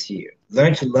blessings here.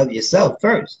 Learn to love yourself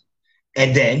first,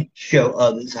 and then show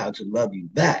others how to love you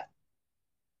back.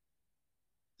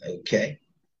 Okay?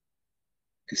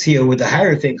 Because here with the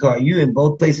Hierophant card, you're in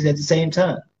both places at the same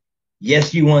time.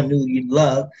 Yes, you want new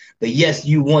love, but yes,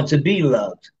 you want to be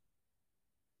loved.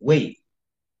 Wait.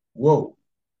 Whoa.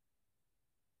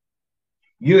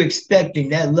 You're expecting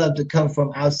that love to come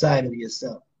from outside of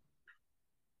yourself.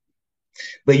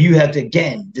 But you have to,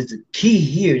 again, there's a key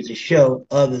here to show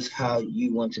others how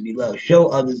you want to be loved. Show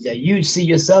others that you see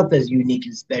yourself as unique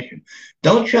and special.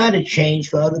 Don't try to change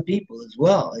for other people as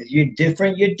well. If you're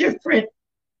different, you're different.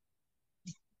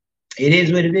 It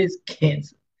is what it is,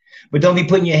 Cancer. But don't be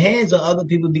putting your hands on other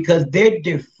people because they're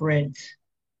different,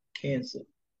 Cancer.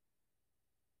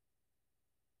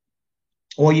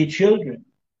 Or your children,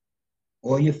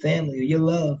 or your family, or your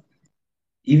love,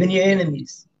 even your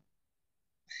enemies.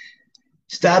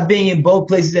 Stop being in both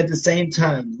places at the same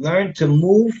time. Learn to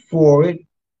move forward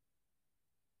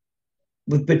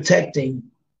with protecting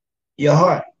your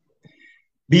heart.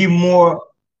 Be more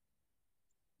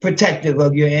protective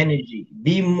of your energy.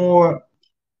 Be more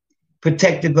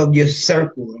protective of your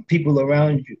circle and people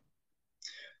around you.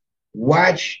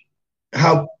 Watch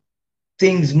how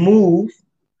things move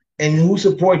and who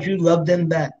supports you, love them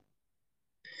back.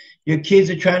 Your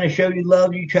kids are trying to show you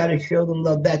love, you try to show them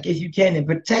love back if you can and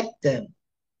protect them,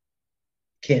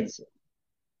 Cancer.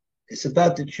 It's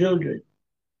about the children.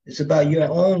 It's about your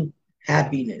own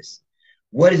happiness.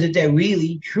 What is it that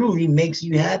really, truly makes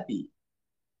you happy?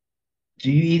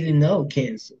 Do you even know,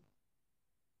 Cancer?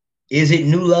 Is it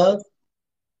new love?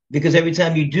 Because every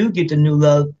time you do get the new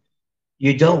love,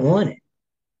 you don't want it.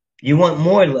 You want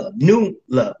more love, new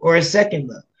love, or a second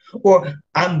love. Or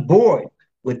I'm bored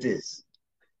with this.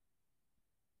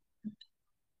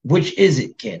 Which is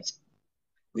it, Cancer?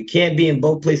 We can't be in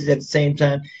both places at the same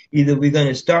time. Either we're going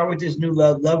to start with this new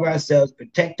love, love ourselves,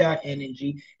 protect our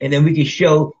energy, and then we can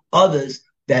show others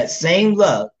that same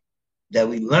love that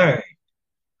we learned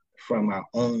from our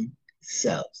own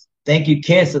selves. Thank you,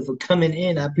 Cancer, for coming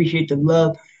in. I appreciate the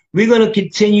love. We're going to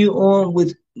continue on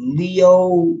with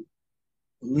Leo.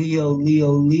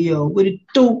 What it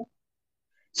do?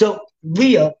 So,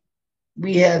 Leo,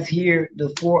 we have here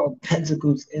the Four of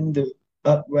Pentacles in the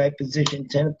upright position,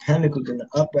 10 of Pentacles in the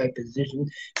upright position,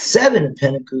 7 of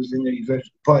Pentacles in the reverse,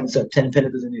 10 of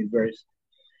Pentacles in the reverse,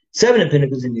 7 of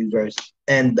Pentacles in the reverse,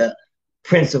 and the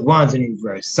Prince of Wands in the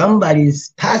reverse.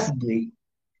 Somebody's possibly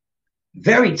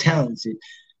very talented,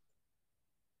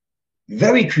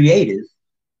 very creative,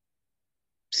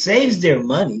 saves their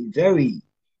money, very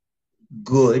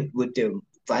good with their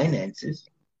finances,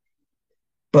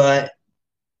 but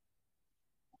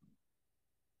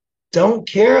don't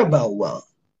care about wealth,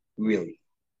 really.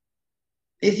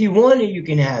 If you want it, you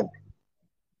can have it.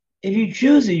 If you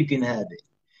choose it, you can have it.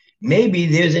 Maybe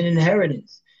there's an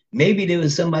inheritance. Maybe there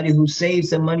was somebody who saved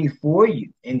some money for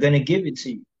you and going to give it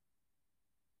to you.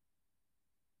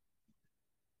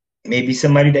 Maybe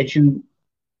somebody that you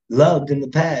loved in the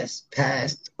past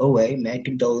passed away. Mad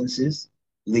condolences,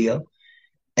 Leo.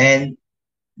 And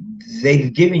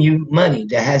they've given you money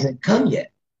that hasn't come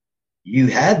yet. You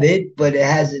have it, but it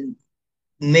hasn't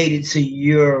made it to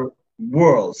your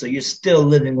world. So you're still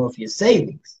living off your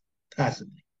savings,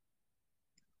 possibly.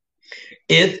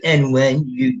 If and when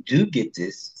you do get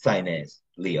this finance,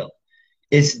 Leo,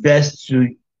 it's best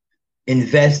to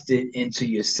invest it into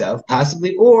yourself,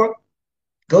 possibly, or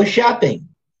go shopping.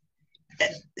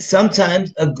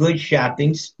 Sometimes a good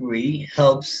shopping spree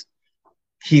helps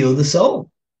heal the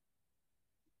soul.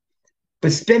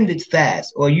 But spend it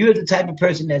fast, or you're the type of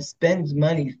person that spends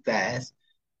money fast,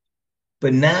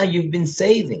 but now you've been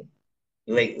saving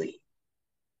lately.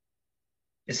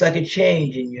 It's like a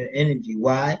change in your energy.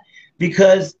 Why?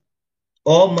 Because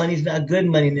all money's not good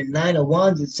money. And the Nine of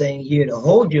Wands is saying here to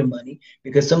hold your money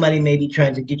because somebody may be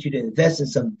trying to get you to invest in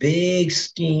some big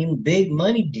scheme, big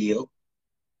money deal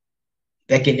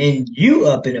that can end you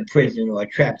up in a prison or a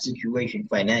trapped situation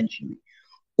financially.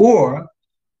 Or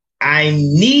I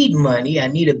need money. I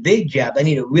need a big job. I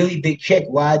need a really big check.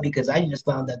 Why? Because I just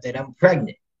found out that I'm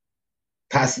pregnant,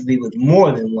 possibly with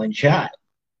more than one child.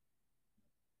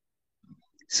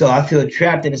 So I feel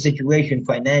trapped in a situation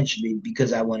financially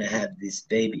because I want to have this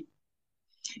baby.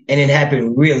 And it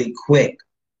happened really quick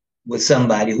with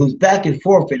somebody who's back and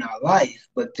forth in our life,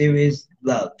 but there is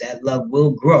love. That love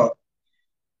will grow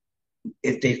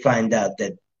if they find out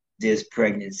that there's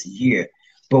pregnancy here.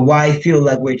 But why I feel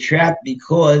like we're trapped?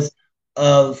 Because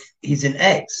of he's an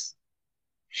ex.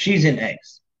 She's an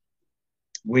ex.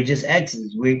 We're just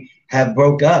exes. We have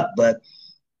broke up, but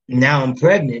now I'm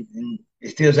pregnant and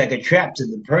it feels like a trap to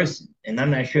the person. And I'm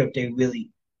not sure if they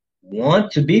really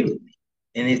want to be with me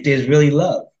and if there's really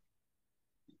love.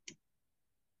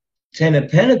 Ten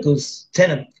of Pentacles, Ten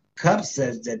of Cups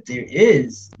says that there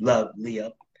is love,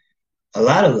 Leo. A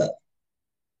lot of love.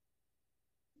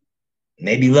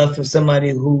 Maybe love for somebody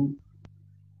who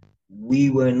we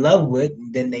were in love with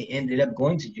and then they ended up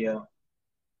going to jail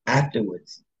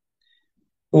afterwards.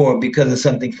 Or because of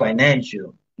something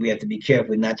financial. We have to be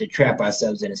careful not to trap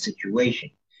ourselves in a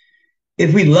situation.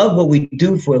 If we love what we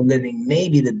do for a living,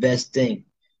 maybe the best thing.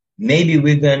 Maybe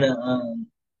we're going to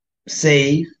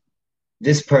save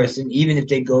this person, even if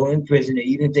they go in prison, or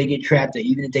even if they get trapped, or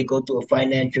even if they go through a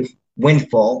financial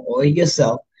windfall, or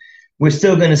yourself, we're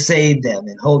still going to save them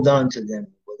and hold on to them.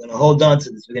 We're going to hold on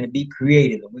to this. We're going to be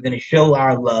creative. And we're going to show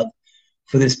our love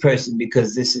for this person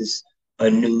because this is a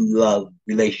new love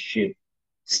relationship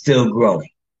still growing.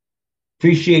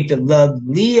 Appreciate the love,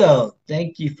 Leo.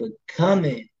 Thank you for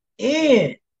coming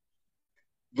in.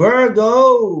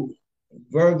 Virgo.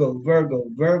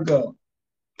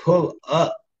 Pull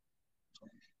up.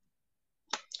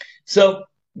 So,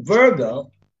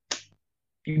 Virgo,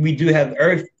 we do have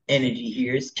Earth energy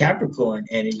here. It's Capricorn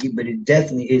energy, but it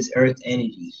definitely is Earth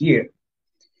energy here.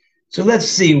 So let's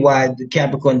see why the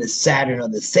Capricorn, the Saturn, or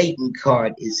the Satan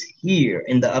card is here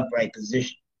in the upright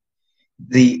position.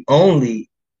 The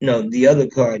other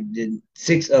card, the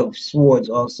Six of Swords,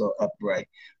 also upright.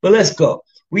 But let's go.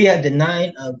 We have the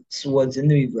Nine of Swords in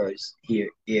the reverse here,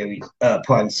 Aries,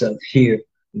 here,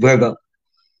 Virgo.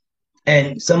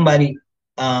 And somebody,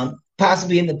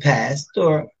 possibly in the past,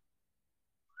 or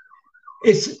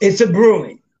it's a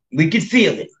brewing. We could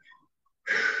feel it.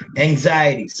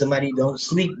 Anxiety. Somebody don't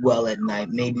sleep well at night.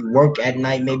 Maybe work at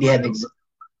night. Maybe have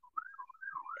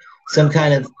some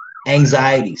kind of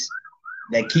anxieties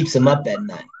that keeps them up at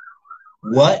night.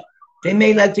 What? They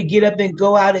may like to get up and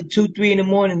go out at 2, 3 in the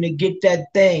morning to get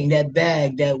that thing, that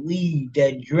bag, that weed,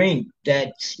 that drink,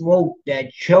 that smoke,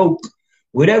 that choke,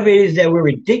 whatever it is that we're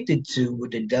addicted to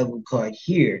with the Devil card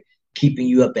here, keeping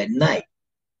you up at night.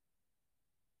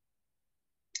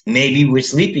 Maybe we're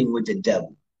sleeping with the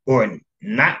devil or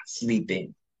not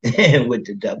sleeping with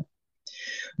the devil.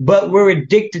 But we're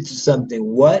addicted to something.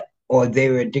 What? Or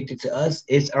they're addicted to us.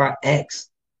 It's our ex.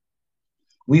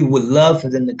 We would love for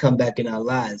them to come back in our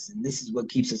lives. And this is what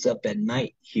keeps us up at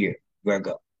night here,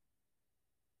 Virgo.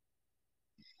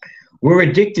 We're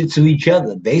addicted to each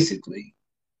other, basically.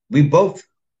 We both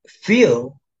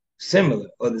feel similar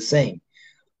or the same.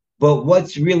 But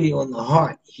what's really on the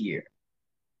heart here?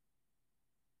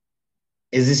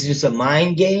 Is this just a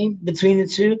mind game between the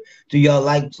two? Do y'all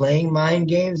like playing mind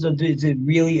games? Or is it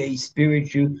really a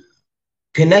spiritual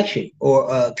connection,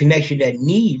 or a connection that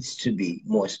needs to be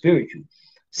more spiritual?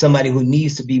 Somebody who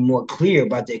needs to be more clear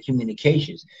about their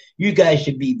communications. You guys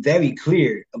should be very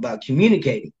clear about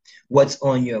communicating what's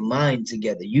on your mind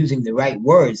together, using the right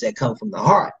words that come from the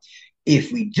heart.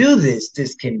 If we do this,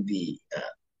 this can be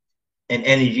an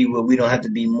energy where we don't have to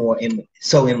be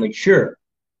so immature.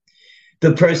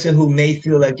 The person who may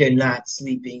feel like they're not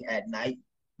sleeping at night,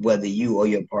 whether you or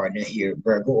your partner here,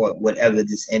 Virgo, or whatever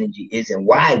this energy is, and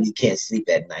why we can't sleep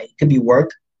at night. It could be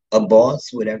work, a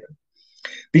boss, whatever.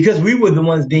 Because we were the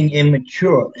ones being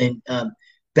immature and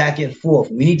back and forth.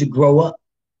 We need to grow up,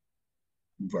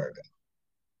 Virgo.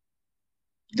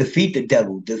 Defeat the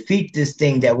devil. Defeat this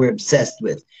thing that we're obsessed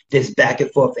with, this back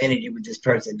and forth energy with this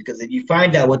person. Because if you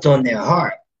find out what's on their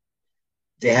heart,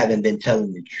 they haven't been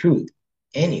telling the truth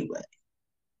anyway.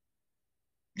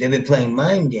 They've been playing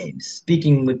mind games,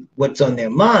 speaking with what's on their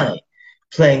mind,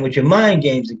 playing with your mind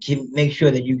games to make sure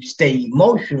that you stay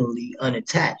emotionally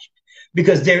unattached.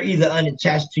 Because they're either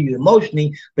unattached to you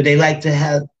emotionally, but they like to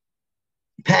have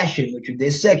passion with you.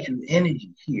 There's sexual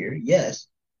energy here, yes.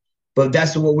 But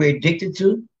that's what we're addicted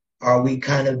to. Are we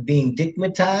kind of being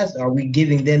stigmatized? Are we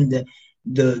giving them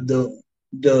the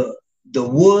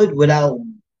wood without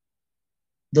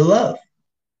the love,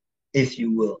 if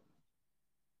you will?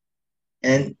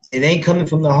 And it ain't coming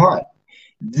from the heart.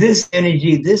 This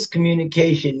energy, this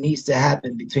communication needs to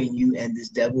happen between you and this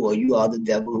devil, or you are the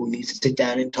devil who needs to sit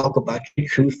down and talk about your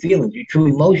true feelings, your true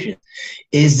emotions.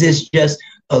 Is this just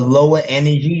a lower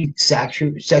energy,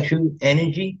 sexual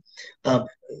energy,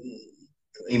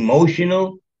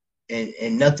 emotional,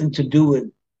 and nothing to do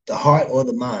with the heart or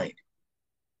the mind?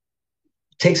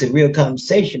 It takes a real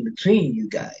conversation between you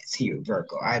guys here,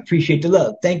 Virgo. I appreciate the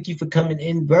love. Thank you for coming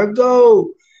in, Virgo.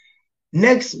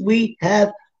 Next, we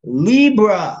have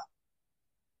Libra.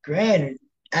 Grand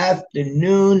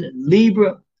afternoon,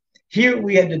 Libra. Here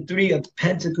we have the Three of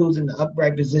Pentacles in the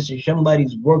upright position.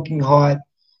 Somebody's working hard,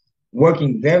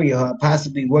 working very hard,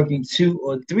 possibly working 2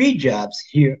 or 3 jobs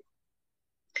here.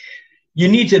 You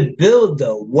need to build,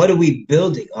 though. What are we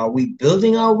building? Are we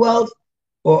building our wealth,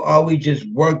 or are we just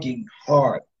working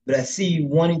hard? But I see you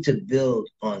wanting to build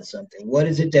on something. What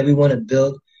is it that we want to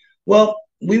build? Well,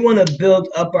 we want to build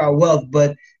up our wealth,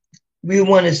 but we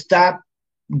want to stop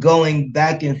going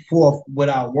back and forth with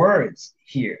our words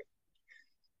here.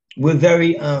 We're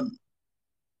very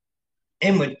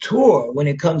immature when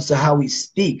it comes to how we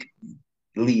speak,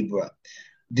 Libra.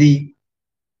 The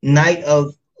Knight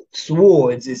of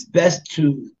Swords, is best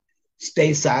to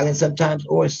stay silent sometimes,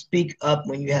 or speak up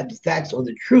when you have the facts or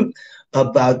the truth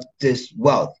about this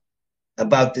wealth,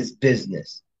 about this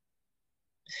business.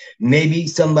 Maybe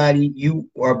somebody you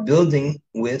are building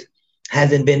with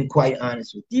hasn't been quite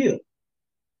honest with you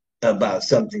about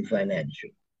something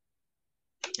financial.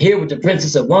 Here with the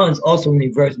Princess of Wands, also in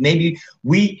reverse, maybe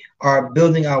we are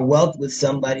building our wealth with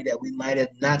somebody that we might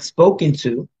have not spoken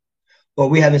to, or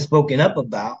we haven't spoken up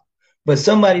about, but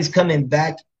somebody's coming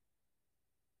back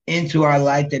into our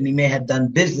life that we may have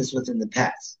done business with in the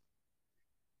past.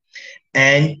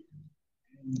 And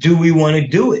do we want to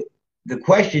do it? The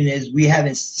question is, we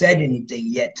haven't said anything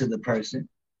yet to the person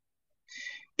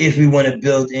if we want to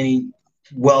build any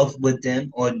wealth with them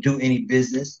or do any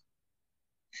business.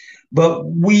 But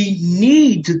we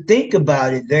need to think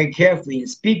about it very carefully and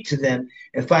speak to them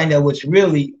and find out what's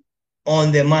really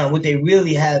on their mind, what they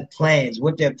really have plans,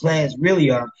 what their plans really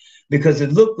are, because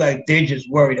it looked like they're just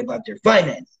worried about their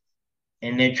finances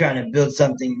and they're trying to build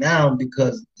something now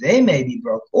because they may be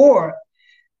broke. Or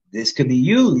this could be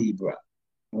you, Libra,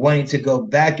 wanting to go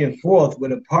back and forth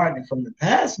with a partner from the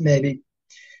past, maybe,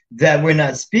 that we're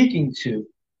not speaking to.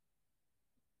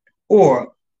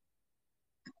 Or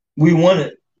we want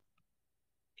to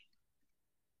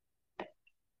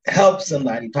help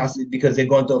somebody, possibly because they're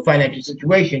going through a financial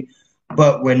situation,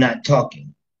 but we're not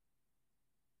talking.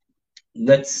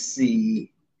 Let's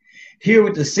see. Here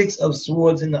with the Six of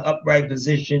Swords in the upright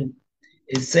position,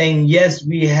 is saying, yes,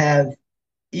 we have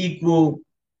equal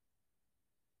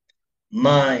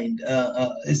mind.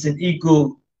 It's an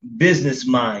equal business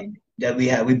mind that we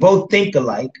have. We both think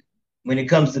alike when it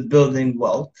comes to building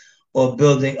wealth or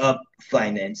building up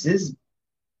finances.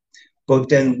 But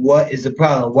then what is the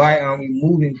problem? Why aren't we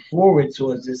moving forward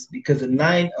towards this? Because the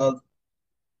Nine of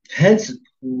Pentacles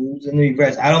in the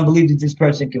reverse, I don't believe that this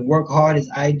person can work hard as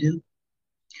I do.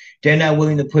 They're not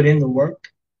willing to put in the work.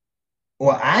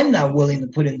 Or I'm not willing to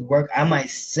put in the work. I might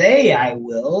say I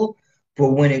will, but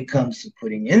when it comes to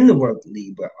putting in the work,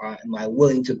 Libra, am I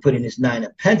willing to put in this Nine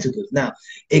of Pentacles? Now,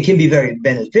 it can be very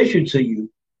beneficial to you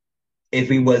if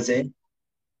we wasn't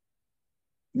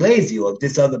lazy, or if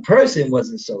this other person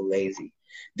wasn't so lazy.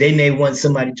 They may want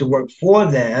somebody to work for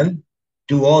them,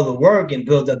 do all the work, and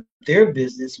build up their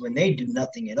business when they do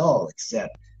nothing at all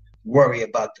except worry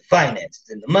about the finances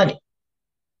and the money.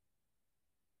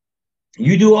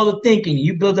 You do all the thinking,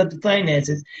 you build up the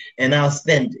finances, and I'll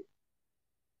spend it.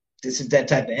 This is that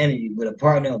type of energy with a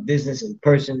partner, a business, and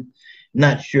person.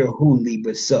 Not sure who,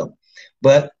 Libra, so.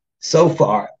 But so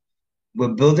far, we're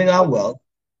building our wealth.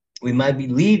 We might be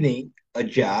leaving a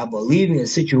job or leaving a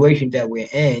situation that we're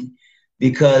in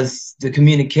because the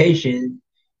communication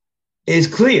is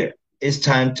clear. It's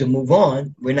time to move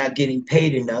on. We're not getting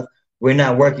paid enough. We're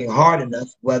not working hard enough,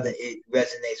 whether it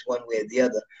resonates one way or the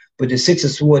other. But the Six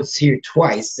of Swords here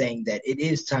twice saying that it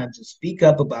is time to speak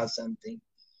up about something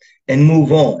and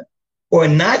move on, or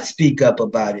not speak up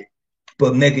about it,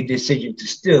 but make a decision to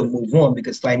still move on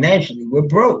because financially we're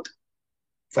broke.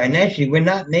 Financially, we're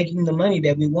not making the money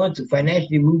that we want to.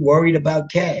 Financially, we're worried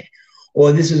about cash.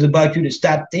 Or this is about you to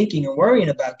stop thinking and worrying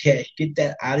about cash. Get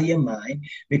that out of your mind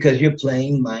because you're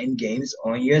playing mind games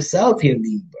on yourself here,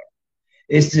 Libra.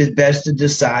 It's best to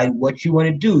decide what you want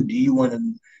to do. Do you want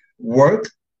to work?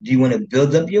 Do you want to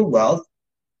build up your wealth?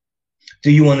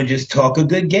 Do you want to just talk a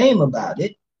good game about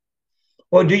it?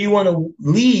 Or do you want to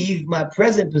leave my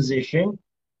present position,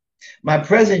 my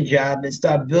present job, and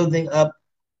start building up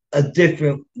a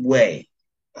different way?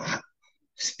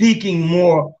 Speaking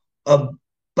more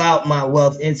about my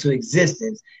wealth into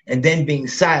existence and then being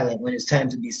silent when it's time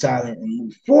to be silent and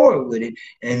move forward with it,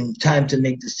 and time to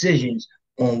make decisions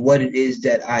on what it is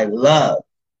that I love.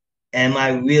 Am I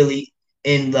really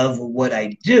in love with what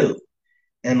I do?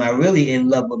 Am I really in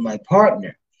love with my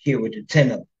partner? Here with the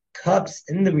 10 of Cups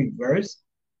in the reverse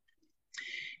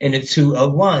and the 2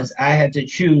 of Wands. I have to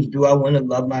choose, do I want to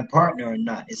love my partner or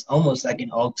not? It's almost like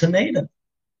an ultimatum.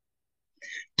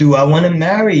 Do I want to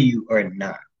marry you or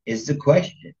not is the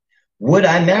question. Would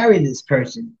I marry this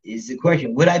person is the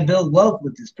question. Would I build wealth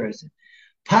with this person?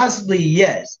 Possibly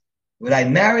yes. Would I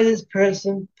marry this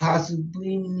person?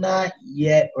 Possibly not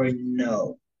yet or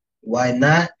no. Why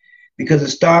not? Because the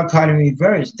star card in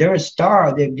reverse, they're a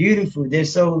star. They're beautiful. They're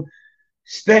so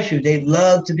special. They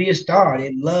love to be a star.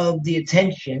 They love the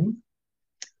attention.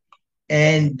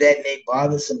 And that may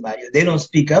bother somebody. They don't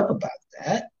speak up about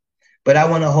that. But I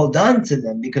want to hold on to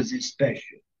them because it's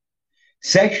special.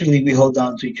 Sexually, we hold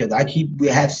on to each other. We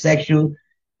have sexual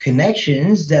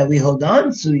connections that we hold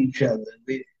on to each other.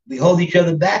 We hold each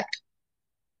other back.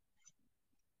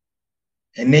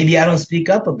 And maybe I don't speak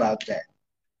up about that.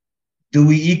 Do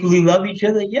we equally love each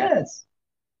other? Yes.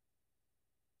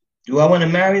 Do I want to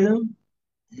marry them?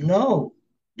 No.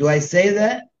 Do I say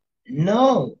that?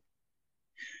 No.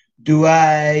 Do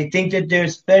I think that they're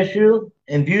special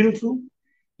and beautiful?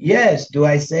 Yes. Do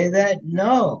I say that?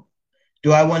 No.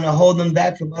 Do I want to hold them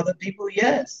back from other people?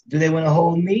 Yes. Do they want to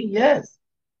hold me? Yes.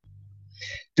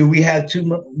 Do we have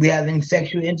we having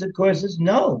sexual intercourses?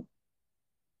 No.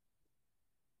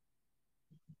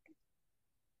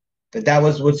 But that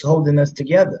was what's holding us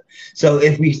together. So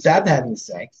if we stop having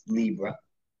sex, Libra,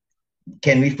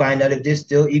 can we find out if there's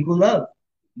still equal love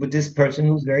with this person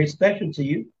who's very special to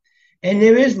you? And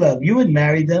there is love. You would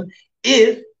marry them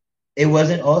if it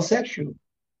wasn't all sexual.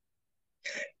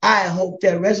 I hope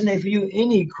that resonates for you.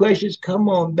 Any questions? Come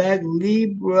on back,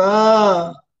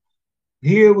 Libra.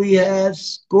 Here we have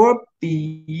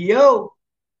Scorpio.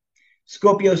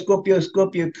 Scorpio,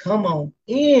 come on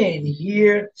in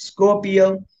here,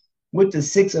 Scorpio. With the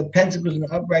 6 of Pentacles in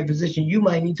the upright position, you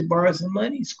might need to borrow some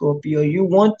money, Scorpio. You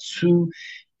want to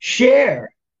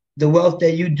share the wealth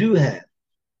that you do have.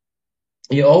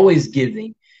 You're always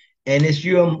giving, and it's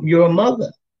your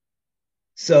mother.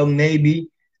 So maybe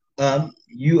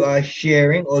you are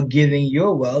sharing or giving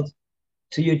your wealth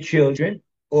to your children,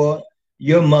 or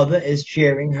your mother is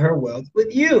sharing her wealth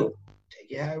with you.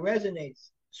 Take it how it resonates,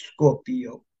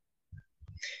 Scorpio.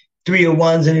 3 of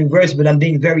Wands in reverse, but I'm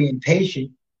being very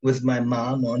impatient with my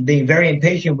mom. I'm being very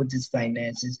impatient with his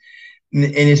finances, and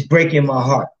it's breaking my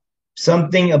heart.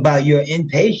 Something about your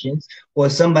impatience, or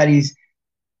somebody's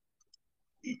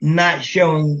not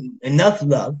showing enough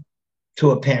love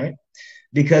to a parent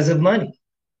because of money,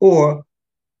 or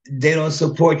they don't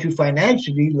support you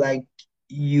financially like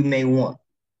you may want.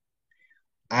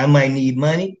 I might need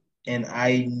money, and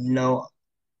I know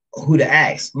who to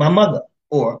ask, my mother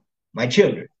or my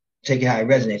children. Take it how it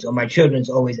resonates. Or my children's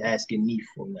always asking me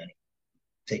for money.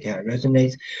 Take it how it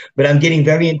resonates. But I'm getting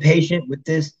very impatient with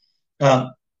this. My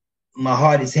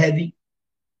heart is heavy.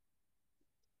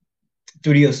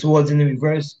 3 of Swords in the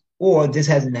reverse. Or this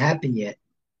hasn't happened yet,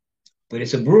 but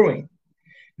it's a brewing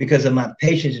because of my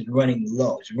patience is running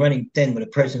low. It's running thin with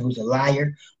a person who's a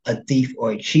liar, a thief,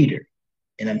 or a cheater.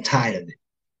 And I'm tired of it.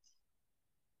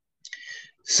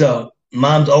 So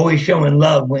mom's always showing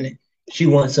love when she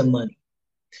wants some money.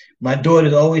 My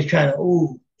daughter's always trying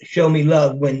to show me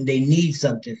love when they need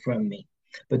something from me.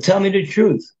 But tell me the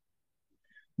truth.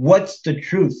 What's the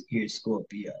truth here,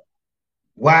 Scorpio?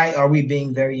 Why are we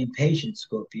being very impatient,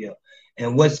 Scorpio?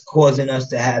 And what's causing us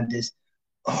to have this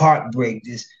heartbreak,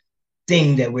 this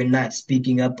thing that we're not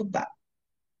speaking up about?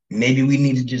 Maybe we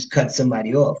need to just cut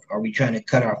somebody off. Are we trying to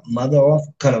cut our mother off?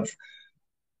 Cut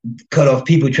off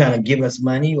people trying to give us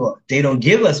money, or if they don't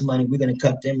give us money, we're going to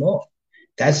cut them off.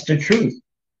 That's the truth.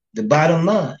 The bottom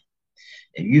line.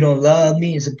 If you don't love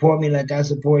me and support me like I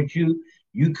support you,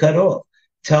 you cut off.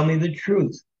 Tell me the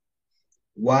truth.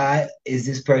 Why is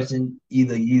this person,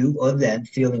 either you or them,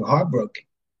 feeling heartbroken?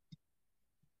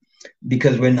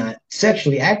 Because we're not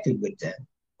sexually active with them,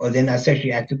 or they're not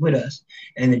sexually active with us.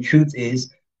 And the truth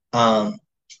is, I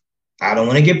don't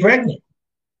want to get pregnant.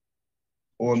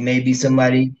 Or maybe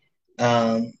somebody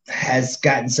has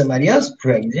gotten somebody else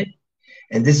pregnant,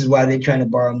 and this is why they're trying to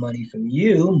borrow money from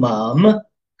you, mom,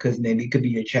 because maybe it could be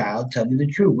your child. Tell me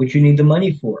the truth. What you need the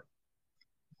money for?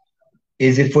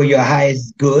 Is it for your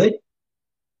highest good?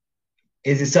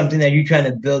 Is it something that you're trying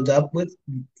to build up with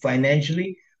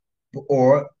financially?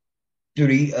 Or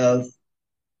three of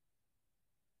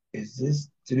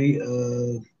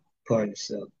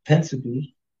Pentacles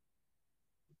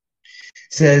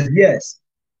says, yes,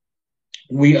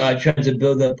 we are trying to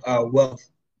build up our wealth.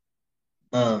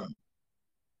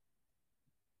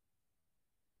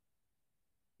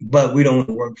 But we don't want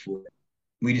to work for it.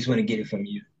 We just want to get it from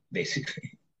you,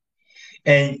 basically.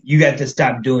 And you got to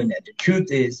stop doing that. The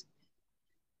truth is,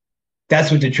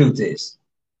 that's what the truth is.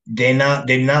 They're not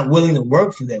willing to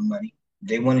work for their money.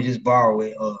 They want to just borrow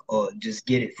it or just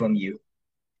get it from you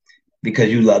because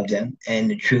you love them.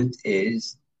 And the truth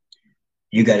is,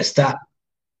 you got to stop.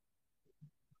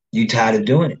 You're tired of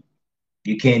doing it.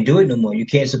 You can't do it no more. You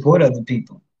can't support other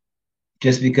people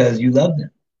just because you love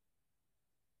them.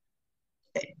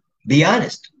 Be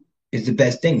honest is the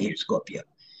best thing here, Scorpio.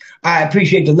 I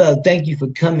appreciate the love. Thank you for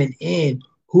coming in.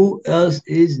 Who else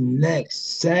is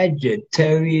next?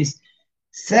 Sagittarius.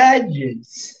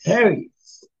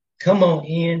 Come on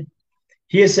in.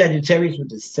 Here's Sagittarius with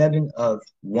the 7 of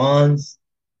Wands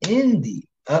in the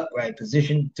upright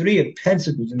position. 3 of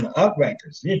Pentacles in the upright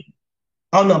position.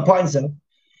 Oh, no, pardon yourself.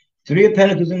 3 of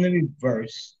Pentacles in the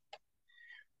reverse.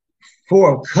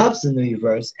 4 of Cups in the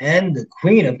reverse. And the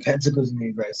Queen of Pentacles in the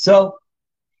reverse. So,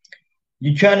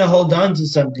 you're trying to hold on to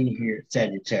something here,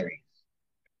 Sagittarius.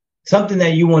 Something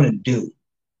that you want to do.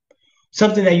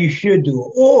 Something that you should do.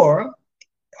 Or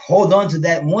hold on to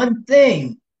that one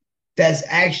thing that's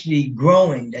actually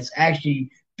growing, that's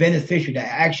actually beneficial, that's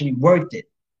actually worth it.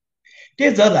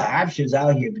 There's other options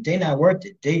out here, but they're not worth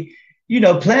it. They,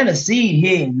 plant a seed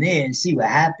here and there and see what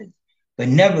happens, but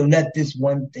never let this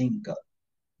one thing go.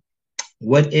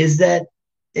 What is that?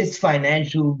 It's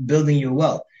financial, building your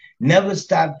wealth. Never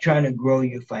stop trying to grow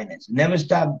your finances. Never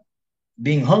stop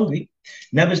being hungry.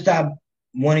 Never stop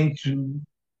wanting to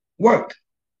work.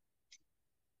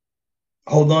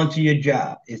 Hold on to your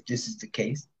job if this is the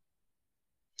case.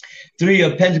 3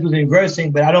 of Pentacles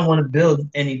reversing, but I don't want to build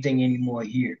anything anymore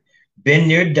here. Been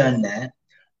there, done that.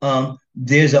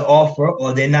 There's an offer,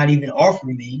 or they're not even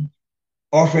offering me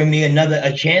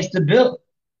a chance to build.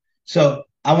 So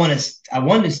I wanted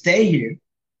to stay here,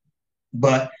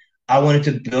 but I wanted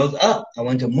to build up. I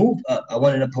wanted to move up. I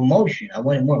wanted a promotion. I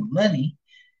wanted more money,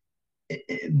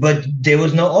 but there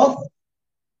was no offer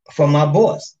from my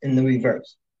boss in the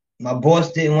reverse. My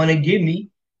boss didn't want to give me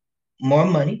more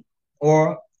money,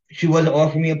 or she wasn't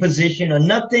offering me a position or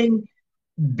nothing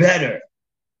better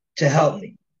to help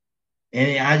me.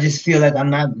 And I just feel like I'm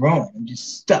not growing. I'm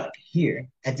just stuck here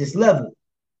at this level.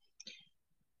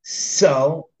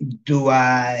 So do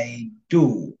I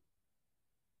do?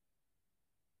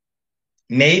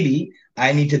 Maybe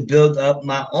I need to build up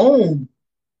my own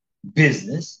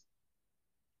business,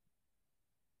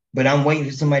 but I'm waiting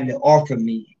for somebody to offer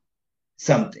me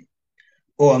something.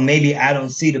 Or maybe I don't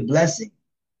see the blessing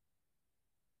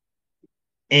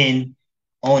in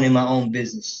owning my own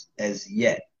business as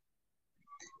yet.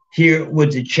 Here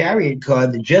with the Chariot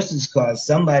card, the Justice card,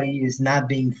 somebody is not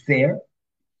being fair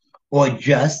or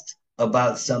just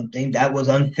about something that was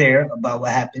unfair about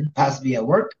what happened, possibly at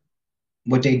work,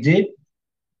 what they did.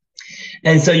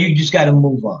 And so you just got to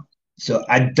move on. So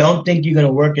I don't think you're going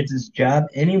to work at this job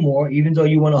anymore, even though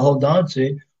you want to hold on to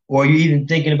it, or you're even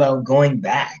thinking about going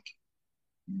back.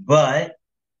 But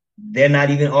they're not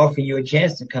even offering you a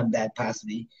chance to come back,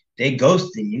 possibly. They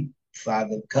ghosted you.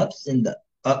 5 of Cups in the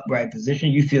upright position.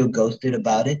 You feel ghosted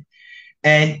about it.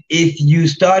 And if you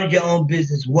started your own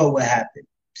business, what would happen?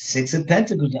 6 of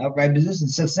Pentacles in the upright position,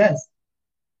 success.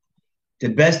 The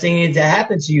best thing that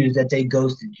happened to you is that they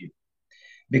ghosted you.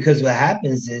 Because what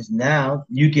happens is now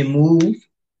you can move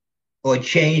or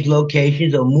change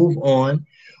locations or move on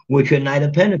with your Knight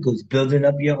of Pentacles, building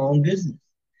up your own business.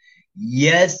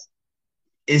 Yes,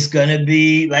 it's going to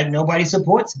be like nobody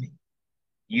supports me.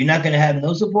 You're not going to have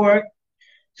no support.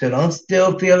 So don't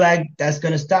still feel like that's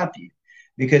going to stop you,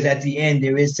 because at the end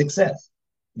there is success.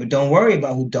 But don't worry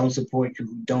about who don't support you,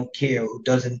 who don't care,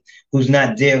 who's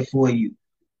not there for you.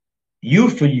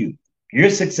 You for you. You're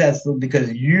successful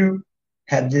because you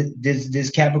have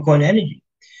this Capricorn energy,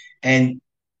 and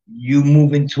you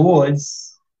moving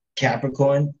towards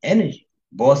Capricorn energy,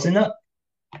 bossing up.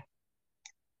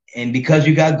 And because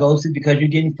you got ghosted, because you're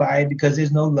getting fired, because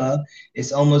there's no love,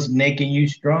 it's almost making you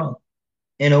strong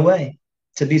in a way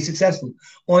to be successful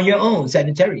on your own,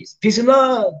 Sagittarius. Peace and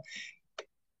love.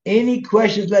 Any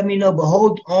questions, let me know, but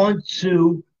hold on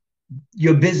to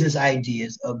your business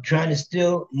ideas of trying to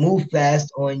still move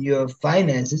fast on your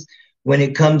finances when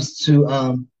it comes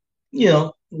to,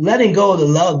 letting go of the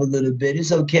love a little bit.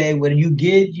 It's okay. When you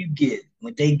give, you give.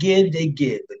 When they give, they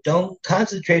give. But don't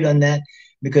concentrate on that,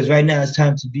 because right now it's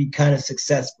time to be kind of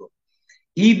successful.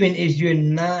 Even if you're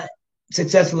not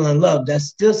successful in love, that's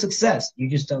still success. You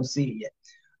just don't see it yet.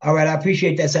 All right, I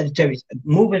appreciate that, Sagittarius.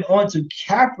 Moving on to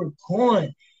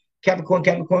Capricorn.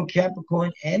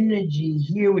 Capricorn energy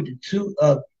here with the Two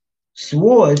of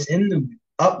Swords in the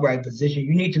upright position.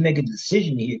 You need to make a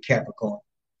decision here, Capricorn,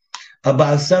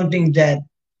 about something that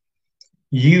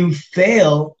you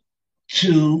fail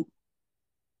to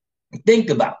think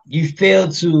about. You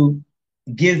fail to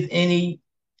give any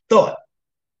thought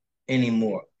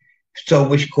anymore. So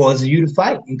which causes you to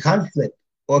fight and conflict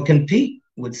or compete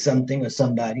with something or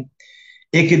somebody.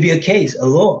 It could be a case, a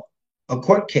law, a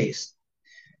court case.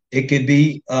 It could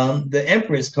be the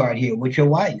Empress card here with your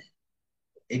wife.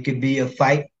 It could be a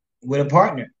fight with a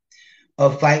partner, a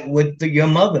fight with your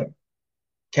mother,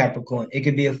 Capricorn. It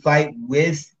could be a fight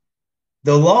with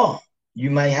the law.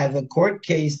 You might have a court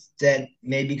case that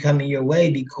may be coming your way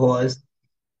because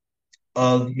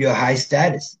of your high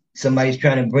status. Somebody's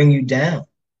trying to bring you down.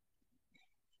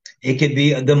 It could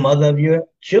be the mother of your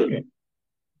children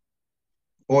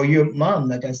or your mom,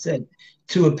 like I said.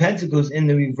 Two of Pentacles in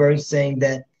the reverse, saying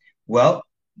that, well,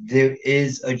 there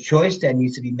is a choice that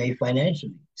needs to be made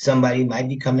financially. Somebody might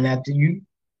be coming after you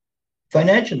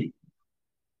financially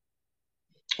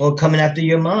or coming after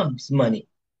your mom's money,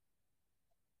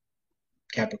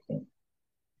 Capricorn.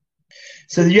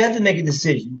 So you have to make a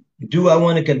decision. Do I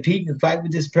want to compete and fight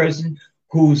with this person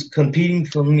who's competing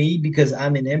for me because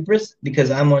I'm an Empress,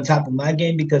 because I'm on top of my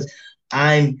game, because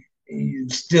I'm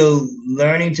still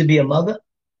learning to be a mother,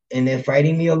 and they're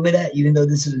fighting me over that, even though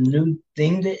this is a new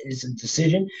thing, that it's a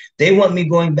decision. They want me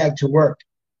going back to work.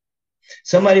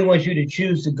 Somebody wants you to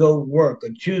choose to go work,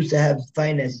 or choose to have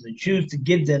finances, or choose to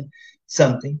give them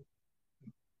something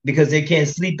because they can't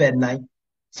sleep at night,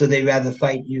 so they rather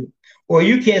fight you. Or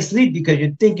you can't sleep because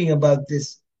you're thinking about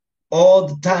this all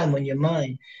the time on your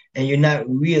mind, and you're not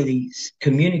really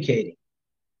communicating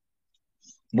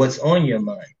what's on your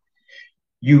mind.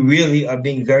 You really are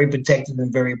being very protective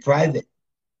and very private.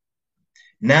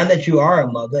 Now that you are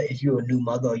a mother, if you're a new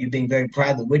mother, or you're being very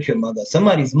private with your mother,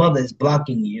 somebody's mother is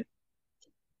blocking you.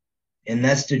 And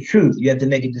that's the truth. You have to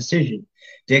make a decision.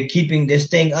 They're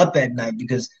staying up at night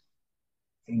because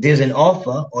there's an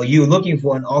offer, or you're looking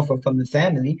for an offer from the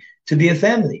family to be a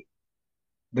family.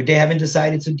 But they haven't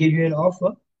decided to give you an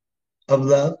offer of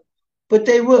love, but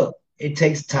they will. It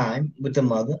takes time with the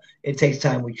mother. It takes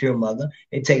time with your mother.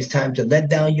 It takes time to let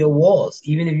down your walls.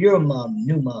 Even if you're a mom,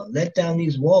 new mom, let down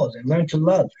these walls and learn to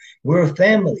love. We're a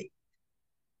family.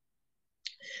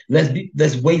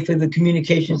 Let's wait for the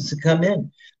communications to come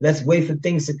in. Let's wait for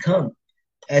things to come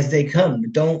as they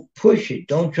come. Don't push it.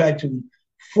 Don't try to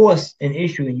force an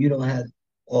issue and you don't have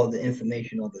all the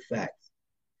information or the facts.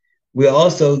 We're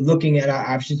also looking at our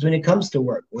options when it comes to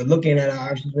work. We're looking at our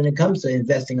options when it comes to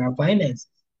investing our finances.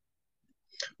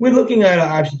 We're looking at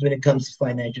our options when it comes to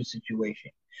financial situation.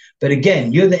 But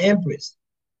again, you're the Empress.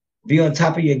 Be on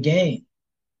top of your game.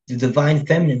 The divine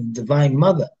feminine, the divine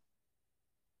mother.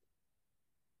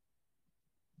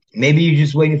 Maybe you're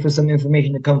just waiting for some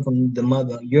information to come from the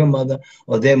mother, your mother,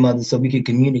 or their mother, so we can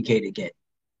communicate again.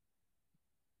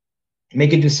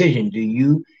 Make a decision. Do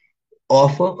you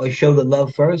offer or show the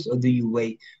love first, or do you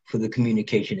wait for the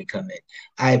communication to come in?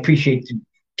 I appreciate you,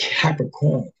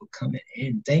 Capricorn, for coming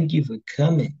in. Thank you for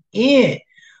coming in.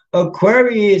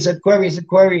 Aquarius. Aquarius,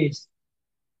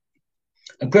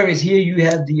 here you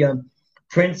have the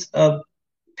Prince of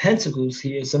Pentacles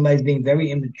here. Somebody's being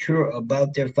very immature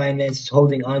about their finances,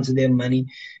 holding on to their money,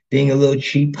 being a little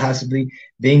cheap, possibly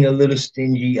being a little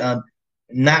stingy,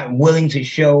 not willing to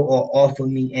show or offer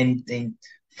me anything.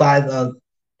 Five of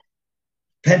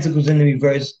Pentacles in the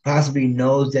reverse possibly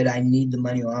knows that I need the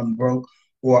money, or I'm broke,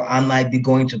 or I might be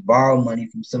going to borrow money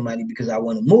from somebody because I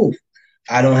want to move.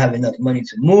 I don't have enough money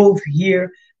to move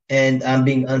here, and I'm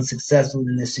being unsuccessful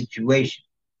in this situation.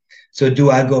 So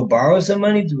do I go borrow some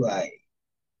money? Do I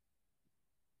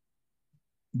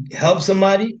help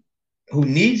somebody who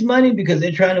needs money because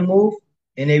they're trying to move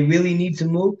and they really need to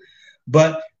move,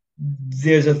 but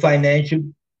there's a financial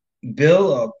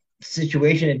bill or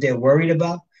situation that they're worried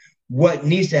about? What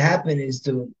needs to happen is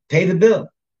to pay the bill.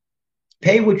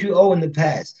 Pay what you owe in the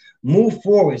past. Move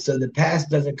forward so the past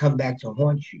doesn't come back to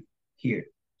haunt you here,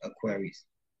 Aquarius.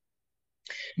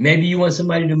 Maybe you want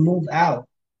somebody to move out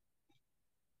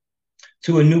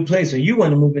to a new place, or you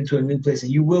want to move into a new place,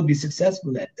 and you will be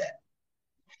successful at that.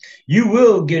 You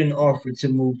will get an offer to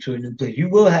move to a new place. You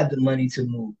will have the money to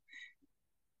move.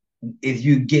 If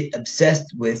you get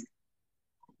obsessed with,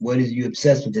 what is you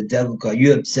obsessed with? The devil card.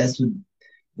 You're obsessed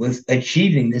with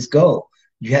achieving this goal.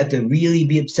 You have to really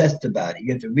be obsessed about it.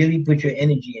 You have to really put your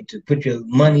energy into, put your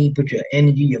money, put your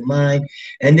energy, your mind,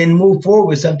 and then move forward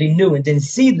with something new, and then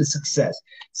see the success,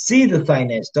 see the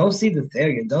finance. Don't see the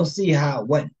failure. Don't see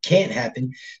what can't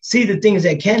happen. See the things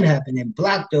that can happen and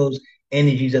block those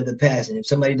energies of the past. And if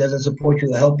somebody doesn't support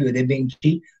you or help you, or they're being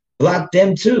cheap, block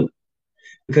them too,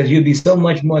 because you'll be so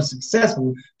much more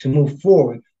successful to move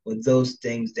forward with those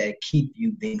things that keep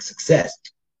you being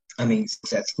successful.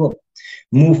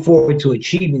 Move forward to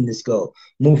achieving this goal.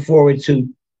 Move forward to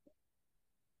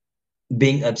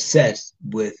being obsessed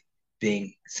with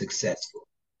being successful.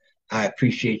 I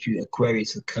appreciate you,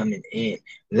 Aquarius, for coming in.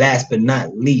 Last but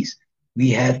not least, we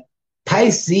have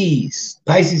Pisces.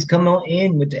 Pisces come on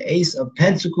in with the Ace of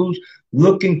Pentacles,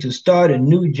 looking to start a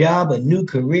new job, a new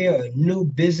career, a new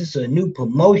business, a new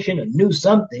promotion, a new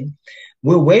something.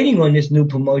 We're waiting on this new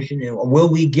promotion, and will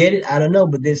we get it? I don't know,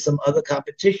 but there's some other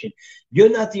competition.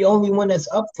 You're not the only one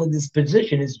that's up for this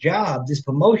position, this job, this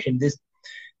promotion,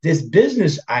 this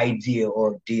business idea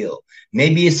or deal.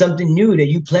 Maybe it's something new that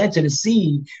you planted a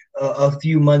seed a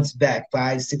few months back,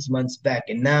 5, 6 months back,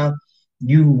 and now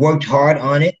you worked hard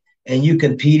on it and you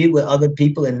competed with other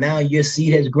people, and now your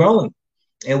seed has grown.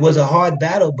 It was a hard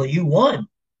battle, but you won.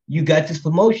 You got this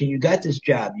promotion, you got this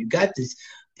job, you got this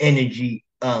energy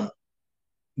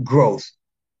growth.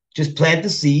 Just plant the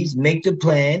seeds, make the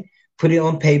plan, put it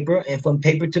on paper, and from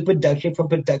paper to production, from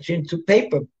production to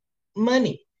paper,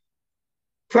 money,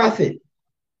 profit.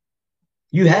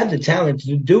 You have the talent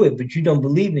to do it, but you don't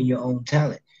believe in your own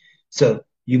talent. So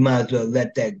you might as well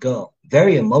let that go.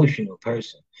 Very emotional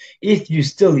person. If you're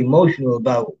still emotional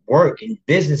about work, and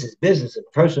business is business, and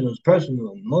personal is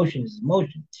personal, and emotion is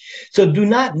emotion. So do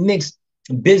not mix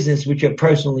business with your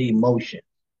personal emotion.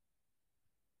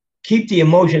 Keep the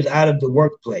emotions out of the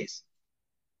workplace.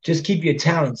 Just keep your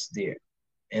talents there,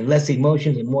 and less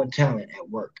emotions and more talent at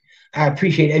work. I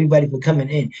appreciate everybody for coming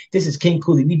in. This is King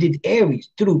Cooley. We did Aries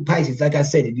through Pisces. Like I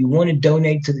said, if you want to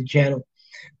donate to the channel,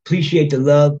 appreciate the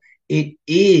love. It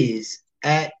is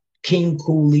at King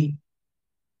Cooley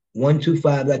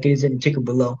 125, like it is in the ticker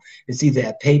below. It's either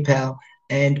at PayPal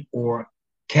and or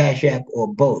Cash App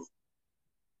or both.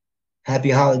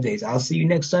 Happy holidays. I'll see you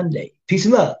next Sunday. Peace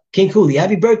and love. King Cooley.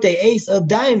 Happy birthday, Ace of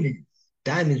Diamonds.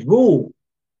 Diamonds rule.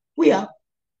 We out.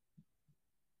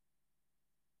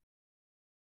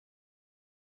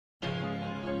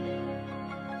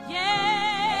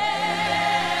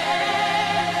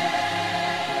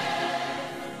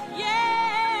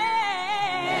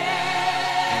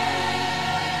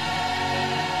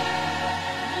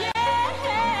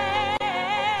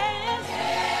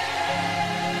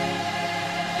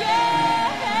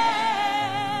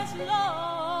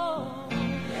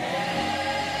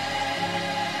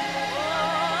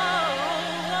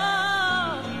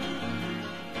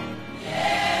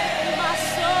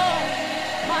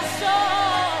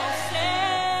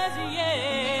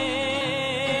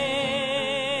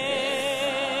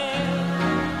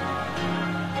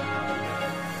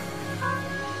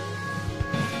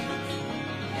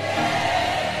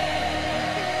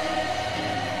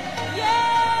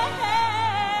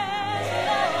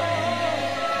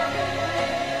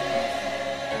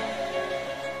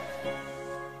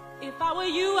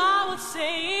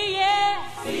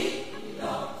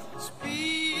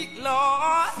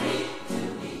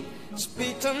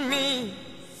 Speak to me.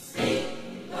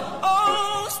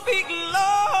 Oh, speak,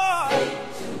 Lord.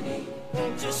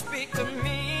 Won't you speak to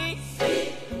me?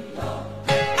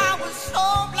 I was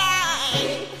so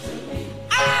blind.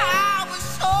 I was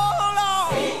so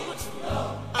lost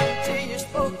until you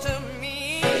spoke to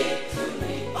me.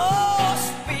 Oh,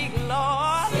 speak,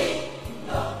 Lord.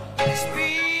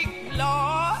 Speak,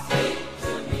 Lord.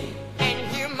 And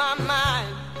hear my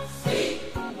mind.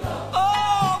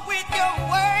 Oh, with your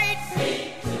words.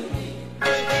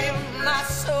 Hear my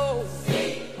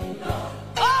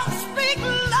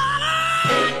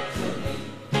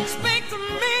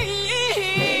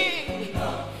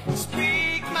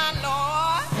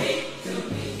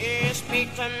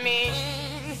to me.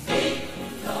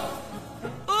 Faith, love.